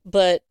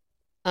 But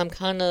I'm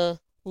kind of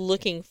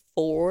looking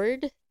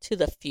forward to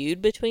the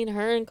feud between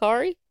her and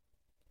Kari.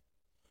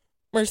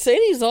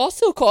 Mercedes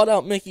also called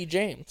out Mickie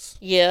James.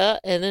 Yeah,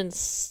 and then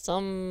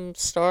some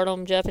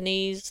Stardom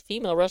Japanese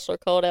female wrestler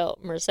called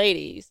out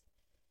Mercedes.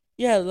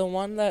 Yeah, the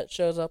one that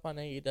shows up on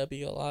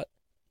AEW a lot.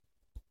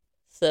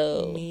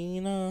 So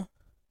Mina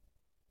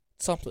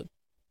something.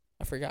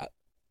 I forgot.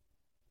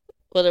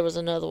 Well, there was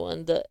another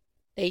one, the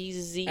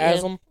AZM.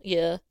 Asm.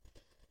 Yeah.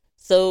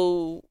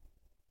 So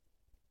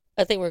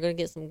I think we're going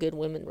to get some good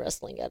women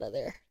wrestling out of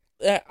there.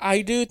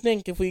 I do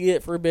think if we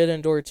get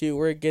Forbidden Door 2,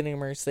 we're getting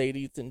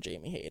Mercedes and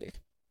Jamie Hayter.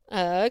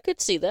 I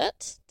could see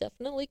that.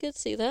 Definitely could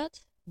see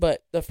that.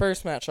 But the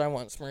first match I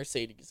want is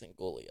Mercedes and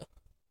Gulia.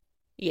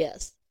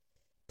 Yes.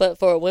 But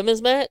for a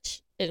women's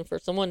match, and for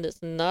someone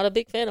that's not a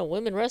big fan of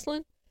women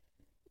wrestling,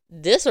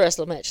 this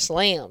wrestling match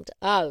slammed.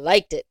 I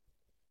liked it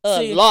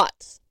a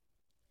lot.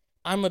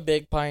 I'm a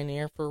big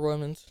pioneer for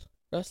women's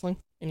wrestling,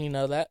 and you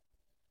know that.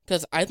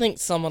 Because I think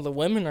some of the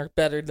women are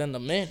better than the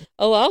men.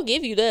 Oh, I'll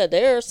give you that.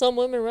 There are some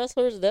women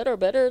wrestlers that are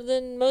better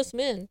than most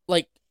men.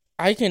 Like,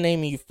 I can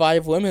name you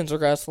 5 women's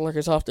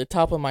wrestlers off the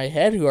top of my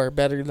head who are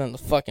better than the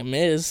fucking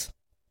Miz.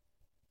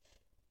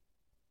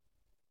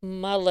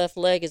 My left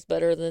leg is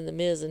better than the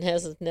Miz and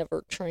hasn't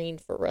never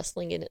trained for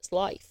wrestling in its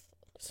life.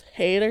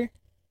 Hayter?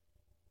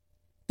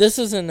 This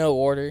is in no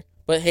order,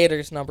 but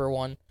Hayter's number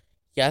 1.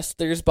 Yes,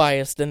 there's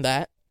bias in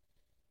that.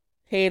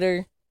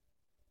 Hayter,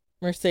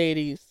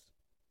 Mercedes,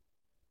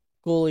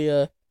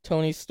 Gulia,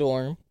 Toni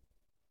Storm,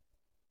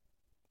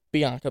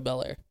 Bianca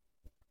Belair,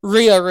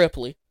 Rhea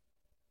Ripley.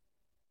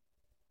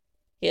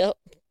 Yep.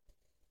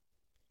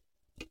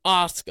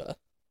 Asuka.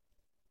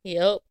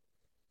 Yep.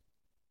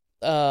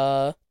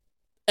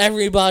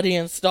 Everybody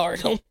in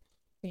Stardom.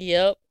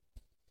 Yep.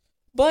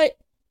 But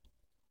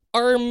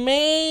our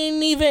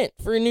main event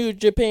for New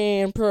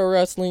Japan Pro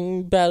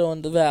Wrestling Battle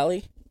in the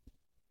Valley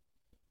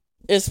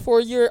is for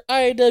your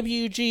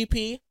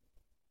IWGP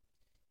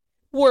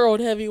World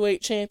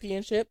Heavyweight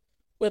Championship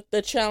with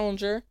the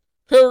challenger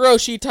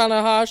Hiroshi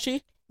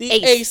Tanahashi, the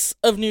ace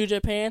of New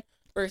Japan,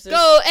 versus...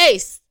 Go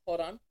Ace!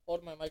 Hold on.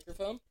 Hold my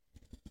microphone.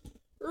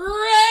 Rainmaker!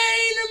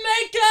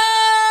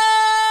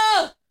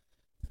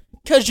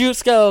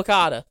 Kazuchika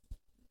Okada.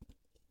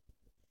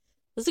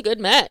 This is a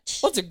good match.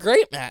 What's a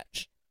great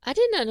match? I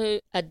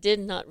did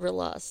not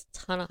realize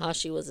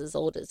Tanahashi was as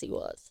old as he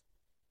was.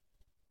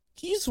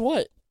 He's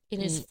what? In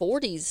his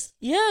 40s.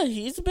 Yeah,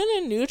 he's been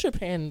in New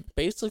Japan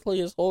basically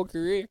his whole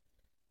career.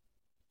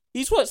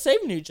 He's what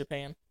saved New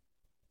Japan.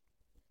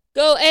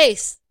 Go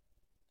Ace!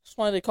 That's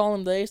why they call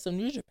him the ace of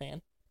New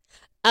Japan.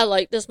 I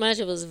liked this match.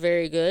 It was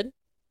very good.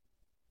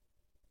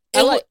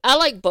 I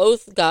like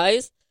both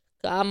guys.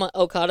 I'm an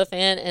Okada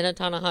fan and a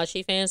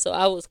Tanahashi fan, so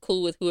I was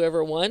cool with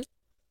whoever won.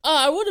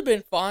 I would have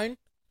been fine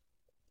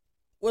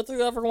with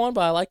whoever won,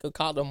 but I like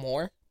Okada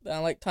more than I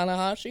like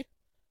Tanahashi.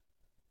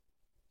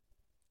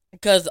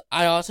 Because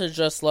I also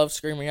just love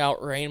screaming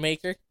out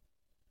Rainmaker.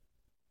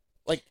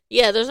 Like,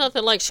 yeah, there's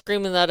nothing like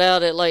screaming that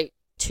out at like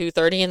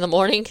 2:30 in the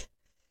morning.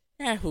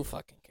 Who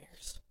fucking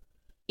cares?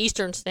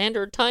 Eastern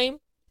Standard Time.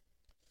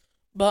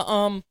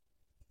 But,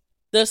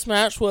 this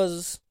match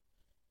was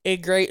a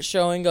great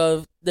showing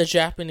of the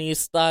Japanese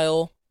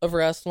style of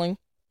wrestling.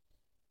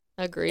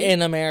 Agreed.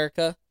 In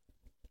America.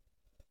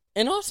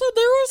 And also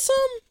there was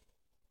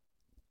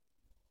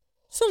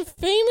some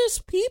famous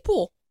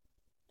people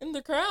in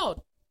the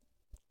crowd.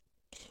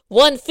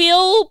 One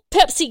Phil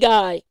Pepsi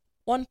guy.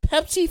 One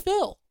Pepsi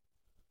Phil.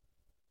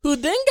 Who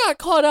then got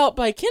caught out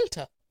by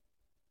Kenta.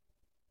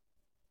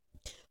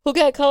 Who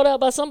got called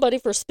out by somebody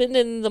for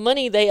spending the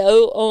money they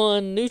owe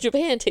on New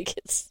Japan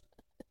tickets.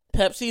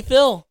 Pepsi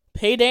Phil.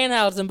 Pay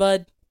Danhausen,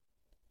 bud.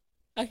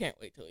 I can't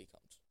wait till he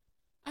comes.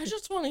 I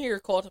just want to hear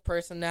Cult of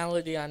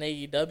Personality on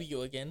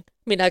AEW again.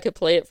 I mean, I could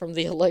play it from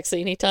the Alexa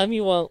anytime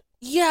you want.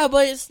 Yeah,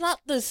 but it's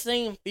not the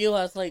same feel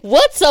as like...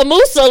 What's a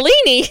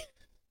Mussolini?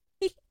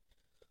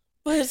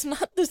 But it's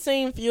not the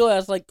same feel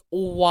as like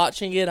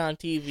watching it on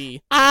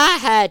TV. I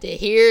had to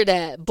hear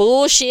that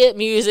bullshit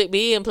music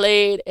being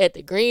played at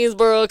the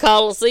Greensboro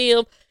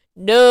Coliseum.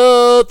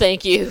 No,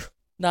 thank you.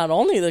 Not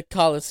only the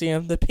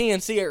Coliseum, the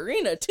PNC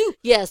Arena too.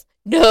 Yes,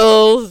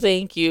 no,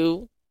 thank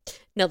you.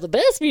 Now, the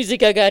best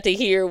music I got to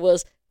hear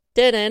was...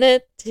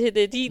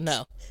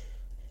 No.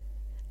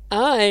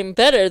 I'm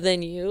better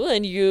than you,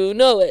 and you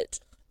know it.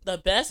 the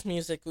best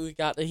music we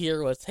got to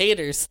hear was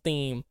Hater's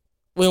theme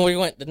when we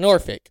went to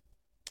Norfolk.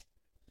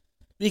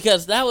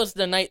 Because that was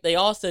the night they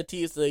also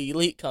teased the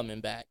Elite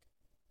coming back.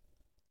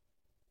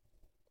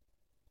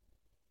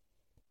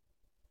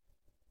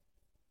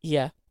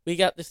 Yeah, we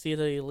got to see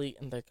the Elite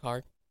in their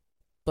car.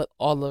 But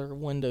all their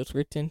windows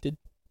were tinted.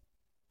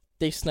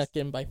 They snuck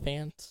in by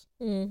fans.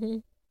 Mm-hmm.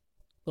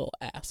 Little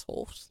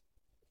assholes.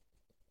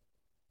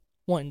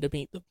 Wanted to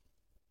meet them.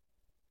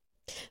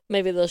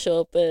 Maybe they'll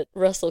show up at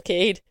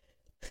WrestleCade.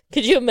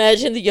 Could you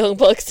imagine the Young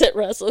Bucks at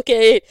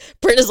WrestleCade?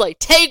 Brenda's like,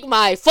 take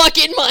my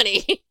fucking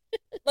money.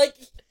 Like,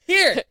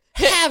 here,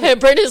 have it.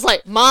 And Brenda's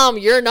like, Mom,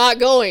 you're not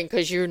going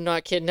because you're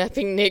not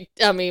kidnapping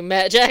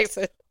Matt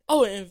Jackson.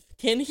 Oh, and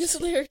Kenny's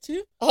there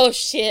too? Oh,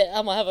 shit.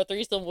 I'm going to have a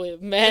threesome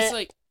with Matt It's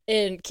like,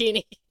 and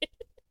Kenny.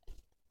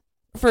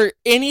 for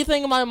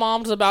anything my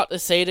mom's about to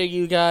say to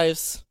you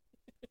guys,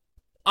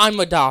 I'm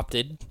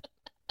adopted.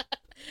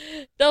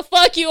 The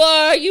fuck you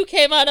are? You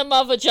came out of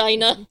my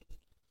vagina.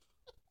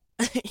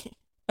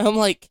 I'm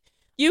like,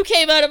 you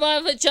came out of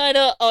my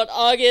vagina on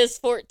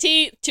August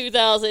 14th,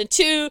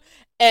 2002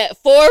 at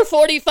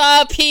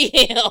 4:45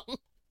 p.m.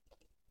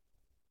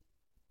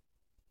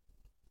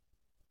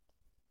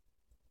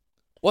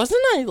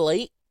 wasn't I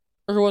late?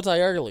 Or was I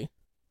early?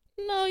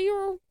 No,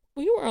 you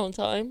were on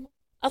time.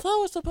 I thought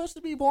I was supposed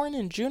to be born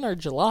in June or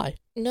July.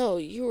 No,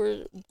 you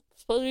were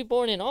supposed to be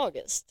born in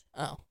August.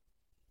 Oh.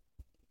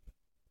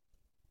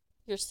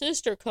 Your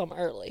sister come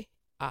early.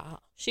 Ah.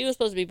 She was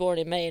supposed to be born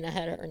in May, and I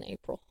had her in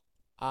April.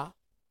 Ah.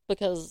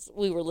 Because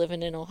we were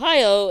living in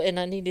Ohio, and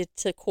I needed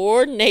to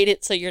coordinate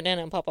it so your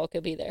Nana and Papa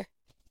could be there.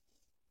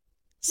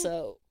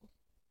 So,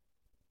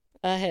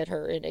 I had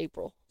her in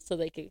April, so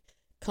they could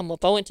come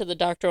up. I went to the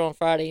doctor on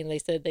Friday, and they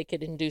said they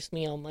could induce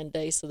me on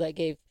Monday, so that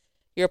gave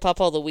your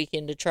Papa the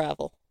weekend to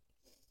travel.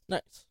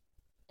 Nice.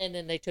 And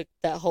then they took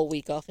that whole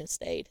week off and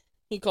stayed.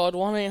 He called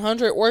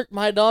 1-800-WORK,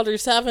 my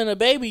daughter's having a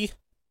baby.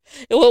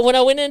 Well, when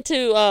I went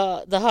into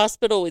the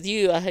hospital with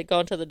you, I had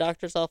gone to the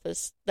doctor's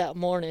office that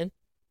morning,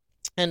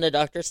 and the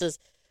doctor says,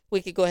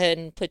 we could go ahead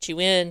and put you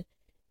in.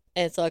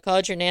 And so I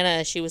called your Nana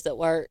as she was at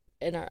work,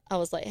 and I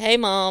was like, hey,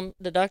 Mom,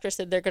 the doctor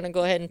said they're going to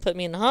go ahead and put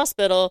me in the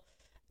hospital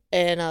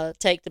and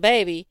take the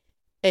baby.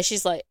 And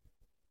she's like,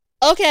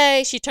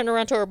 okay. She turned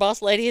around to her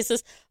boss lady and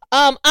says,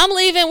 I'm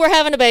leaving. We're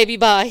having a baby.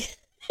 Bye.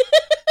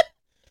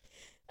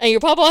 And your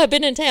Papa had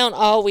been in town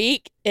all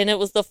week, and it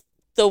was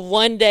the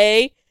one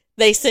day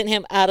they sent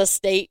him out of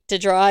state to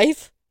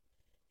drive.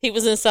 He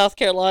was in South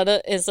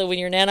Carolina, and so when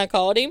your Nana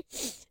called him,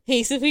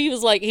 he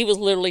was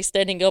literally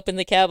standing up in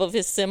the cab of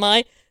his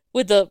semi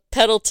with the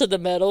pedal to the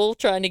metal,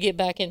 trying to get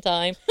back in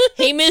time.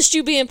 He missed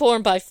you being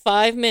born by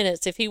 5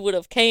 minutes. If he would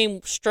have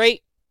came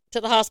straight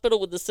to the hospital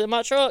with the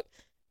semi truck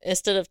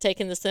instead of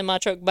taking the semi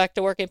truck back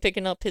to work and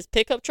picking up his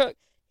pickup truck,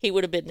 he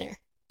would have been there.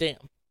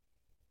 Damn.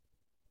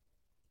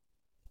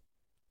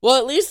 Well,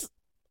 at least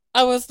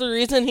I was the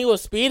reason he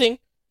was speeding.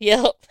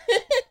 Yep.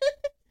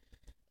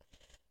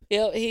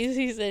 Yep,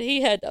 he said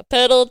he had the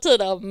pedal to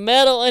the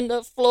metal in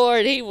the floor,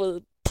 and he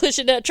was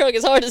pushing that truck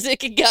as hard as it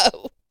could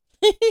go.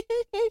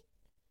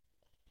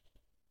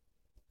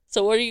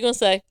 So what are you going to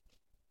say?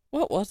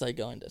 What was I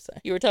going to say?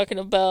 You were talking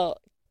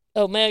about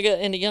Omega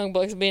and the Young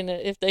Bucks being,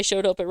 if they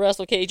showed up at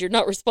WrestleCade, you're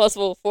not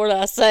responsible for what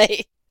I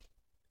say.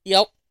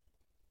 Yep.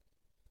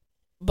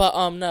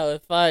 But, no,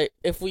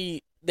 if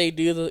they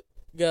do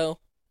go.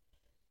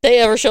 They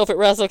ever show up at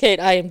WrestleCade,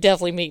 I am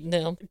definitely meeting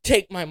them.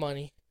 Take my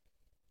money.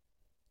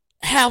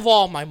 Have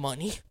all my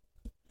money.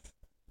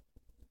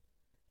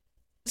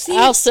 See,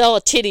 I'll sell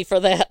a titty for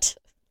that.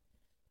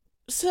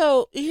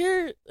 So,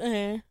 here's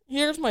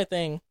my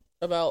thing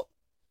about,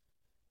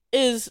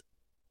 is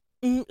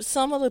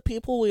some of the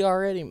people we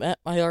already met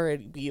might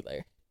already be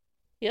there.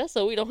 Yeah,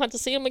 so we don't have to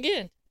see them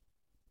again.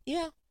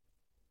 Yeah.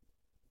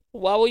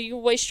 Why will you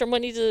waste your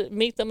money to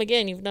meet them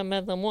again? You've not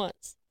met them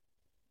once.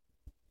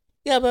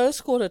 Yeah, but it was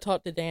cool to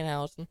talk to Dan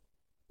Allison.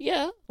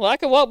 Yeah. Well, I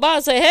could walk by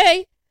and say,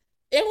 hey.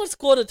 It was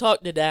cool to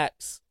talk to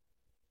Dax.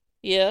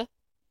 Yeah.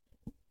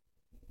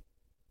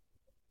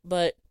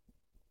 But,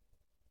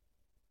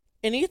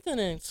 and Ethan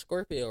and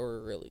Scorpio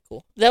were really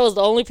cool. That was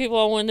the only people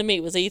I wanted to meet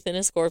was Ethan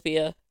and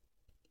Scorpio.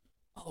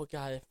 Oh,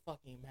 God, if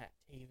fucking Matt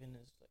Taven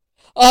is...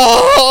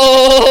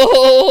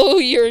 Oh,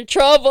 you're in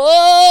trouble.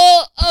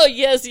 Oh,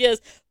 yes.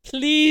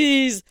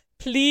 Please.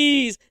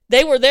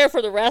 They were there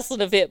for the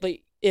wrestling event, but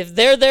if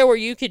they're there where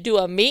you could do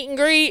a meet and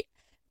greet,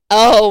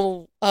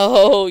 oh,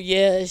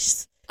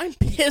 yes. I'm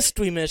pissed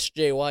we missed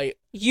Jay White.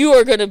 You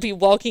are going to be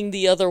walking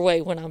the other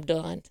way when I'm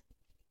done.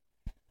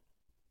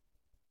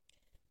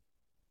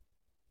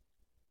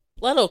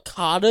 Let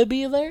Okada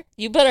be there?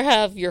 You better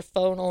have your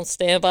phone on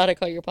standby to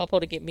call your papa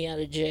to get me out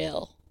of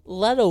jail.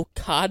 Let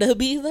Okada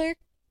be there?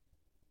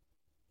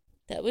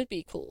 That would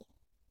be cool.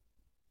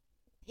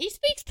 He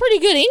speaks pretty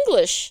good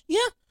English.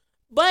 Yeah,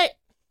 but...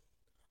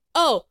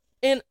 Oh,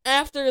 and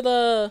after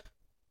the...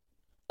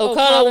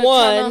 Okada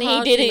won.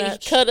 He did it.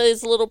 Match, he cut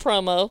his little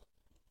promo.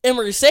 And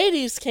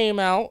Mercedes came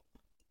out.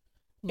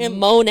 And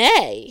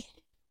Monet.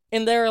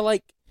 And they were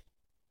like...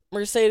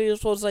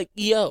 Mercedes was like,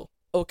 yo,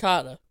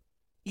 Okada.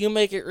 You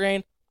make it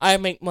rain. I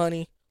make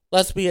money.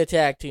 Let's be a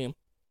tag team.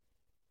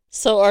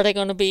 So are they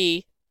going to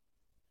be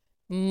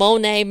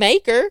Monet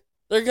Maker?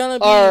 They're going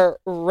to be... Or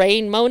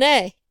Rain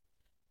Monet?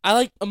 I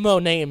like a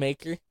Monet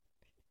Maker.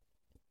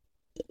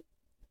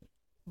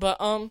 But,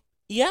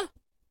 yeah.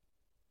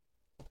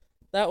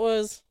 That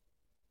was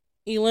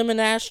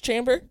Elimination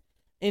Chamber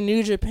in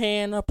New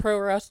Japan Pro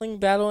Wrestling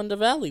Battle in the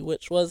Valley,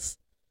 which was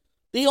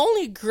the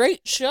only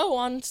great show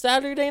on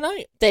Saturday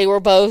night. They were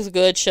both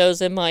good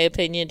shows, in my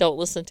opinion. Don't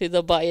listen to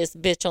the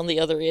biased bitch on the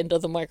other end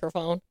of the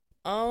microphone.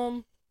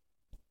 New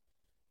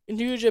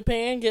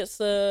Japan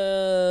gets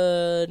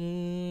a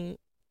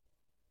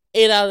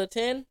 8 out of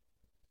 10.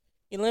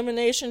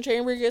 Elimination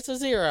Chamber gets a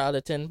 0 out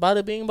of 10.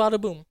 Bada bing, bada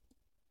boom.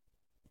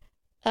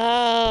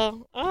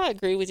 I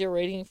agree with your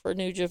rating for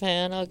New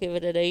Japan. I'll give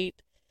it an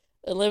 8.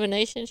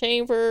 Elimination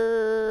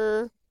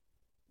Chamber,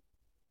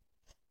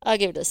 I'll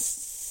give it a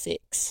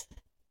 6.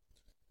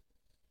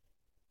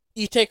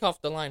 You take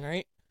off the line,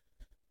 right?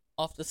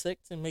 Off the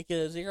 6 and make it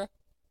a 0?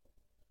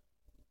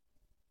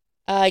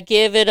 I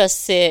give it a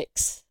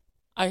 6.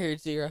 I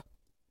heard 0.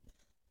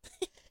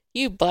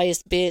 You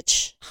biased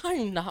bitch.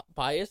 I'm not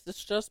biased.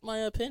 It's just my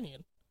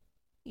opinion.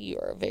 You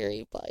are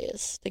very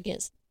biased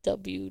against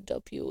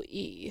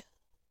WWE.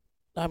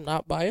 I'm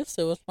not biased.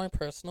 It was my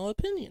personal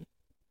opinion.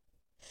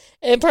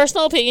 And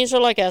personal opinions are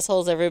like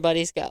assholes.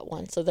 Everybody's got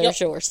one. So there's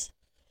yours.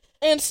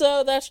 And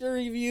so that's your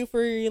review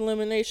for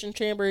Elimination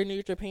Chamber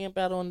New Japan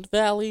Battle in the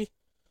Valley.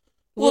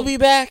 We'll be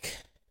back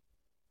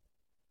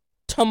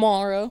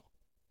tomorrow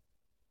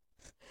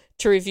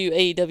to review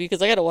AEW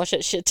because I gotta watch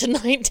that shit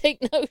tonight.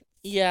 Take notes.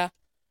 Yeah.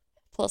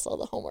 Plus all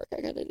the homework I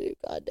gotta do.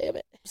 God damn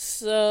it.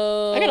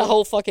 So I got a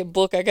whole fucking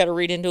book I gotta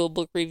read into a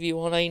book review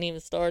on. I ain't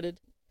even started.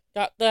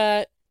 Got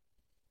that.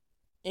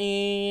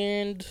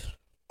 And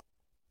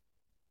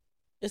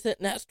is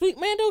it next week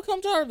Mando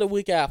comes out or the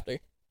week after?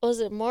 Was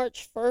it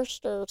March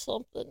 1st or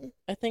something?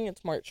 I think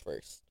it's March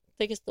 1st. I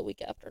think it's the week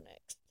after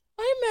next.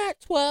 Hi,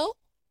 Maxwell.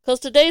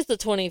 Because today's the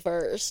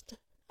 21st.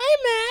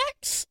 Hi,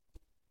 Max.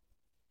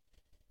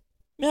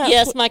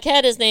 Yes, my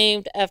cat is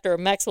named after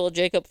Maxwell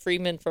Jacob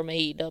Freeman from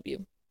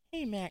AEW.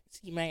 Hey,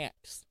 Maxie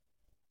Max.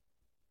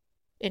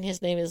 And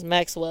his name is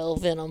Maxwell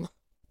Venom.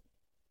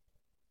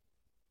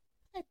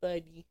 Hi,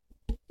 buddy.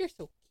 You're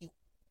so cute.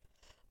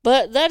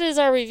 But that is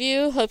our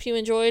review. Hope you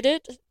enjoyed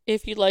it.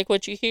 If you like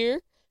what you hear,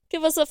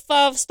 give us a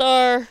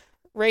 5-star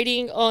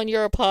rating on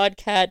your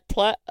podcast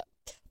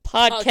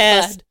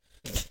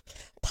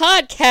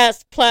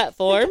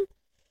platform.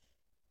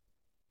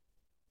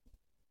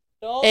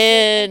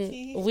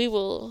 And we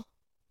will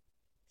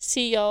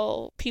see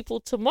y'all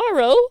people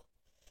tomorrow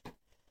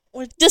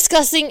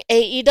discussing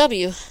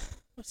AEW.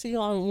 We'll see you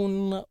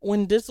on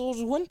When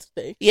Dizzle's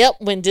Wednesday. Yep,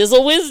 When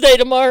Dizzle Wednesday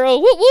tomorrow.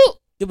 Woo woo.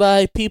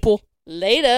 Goodbye, people. Later.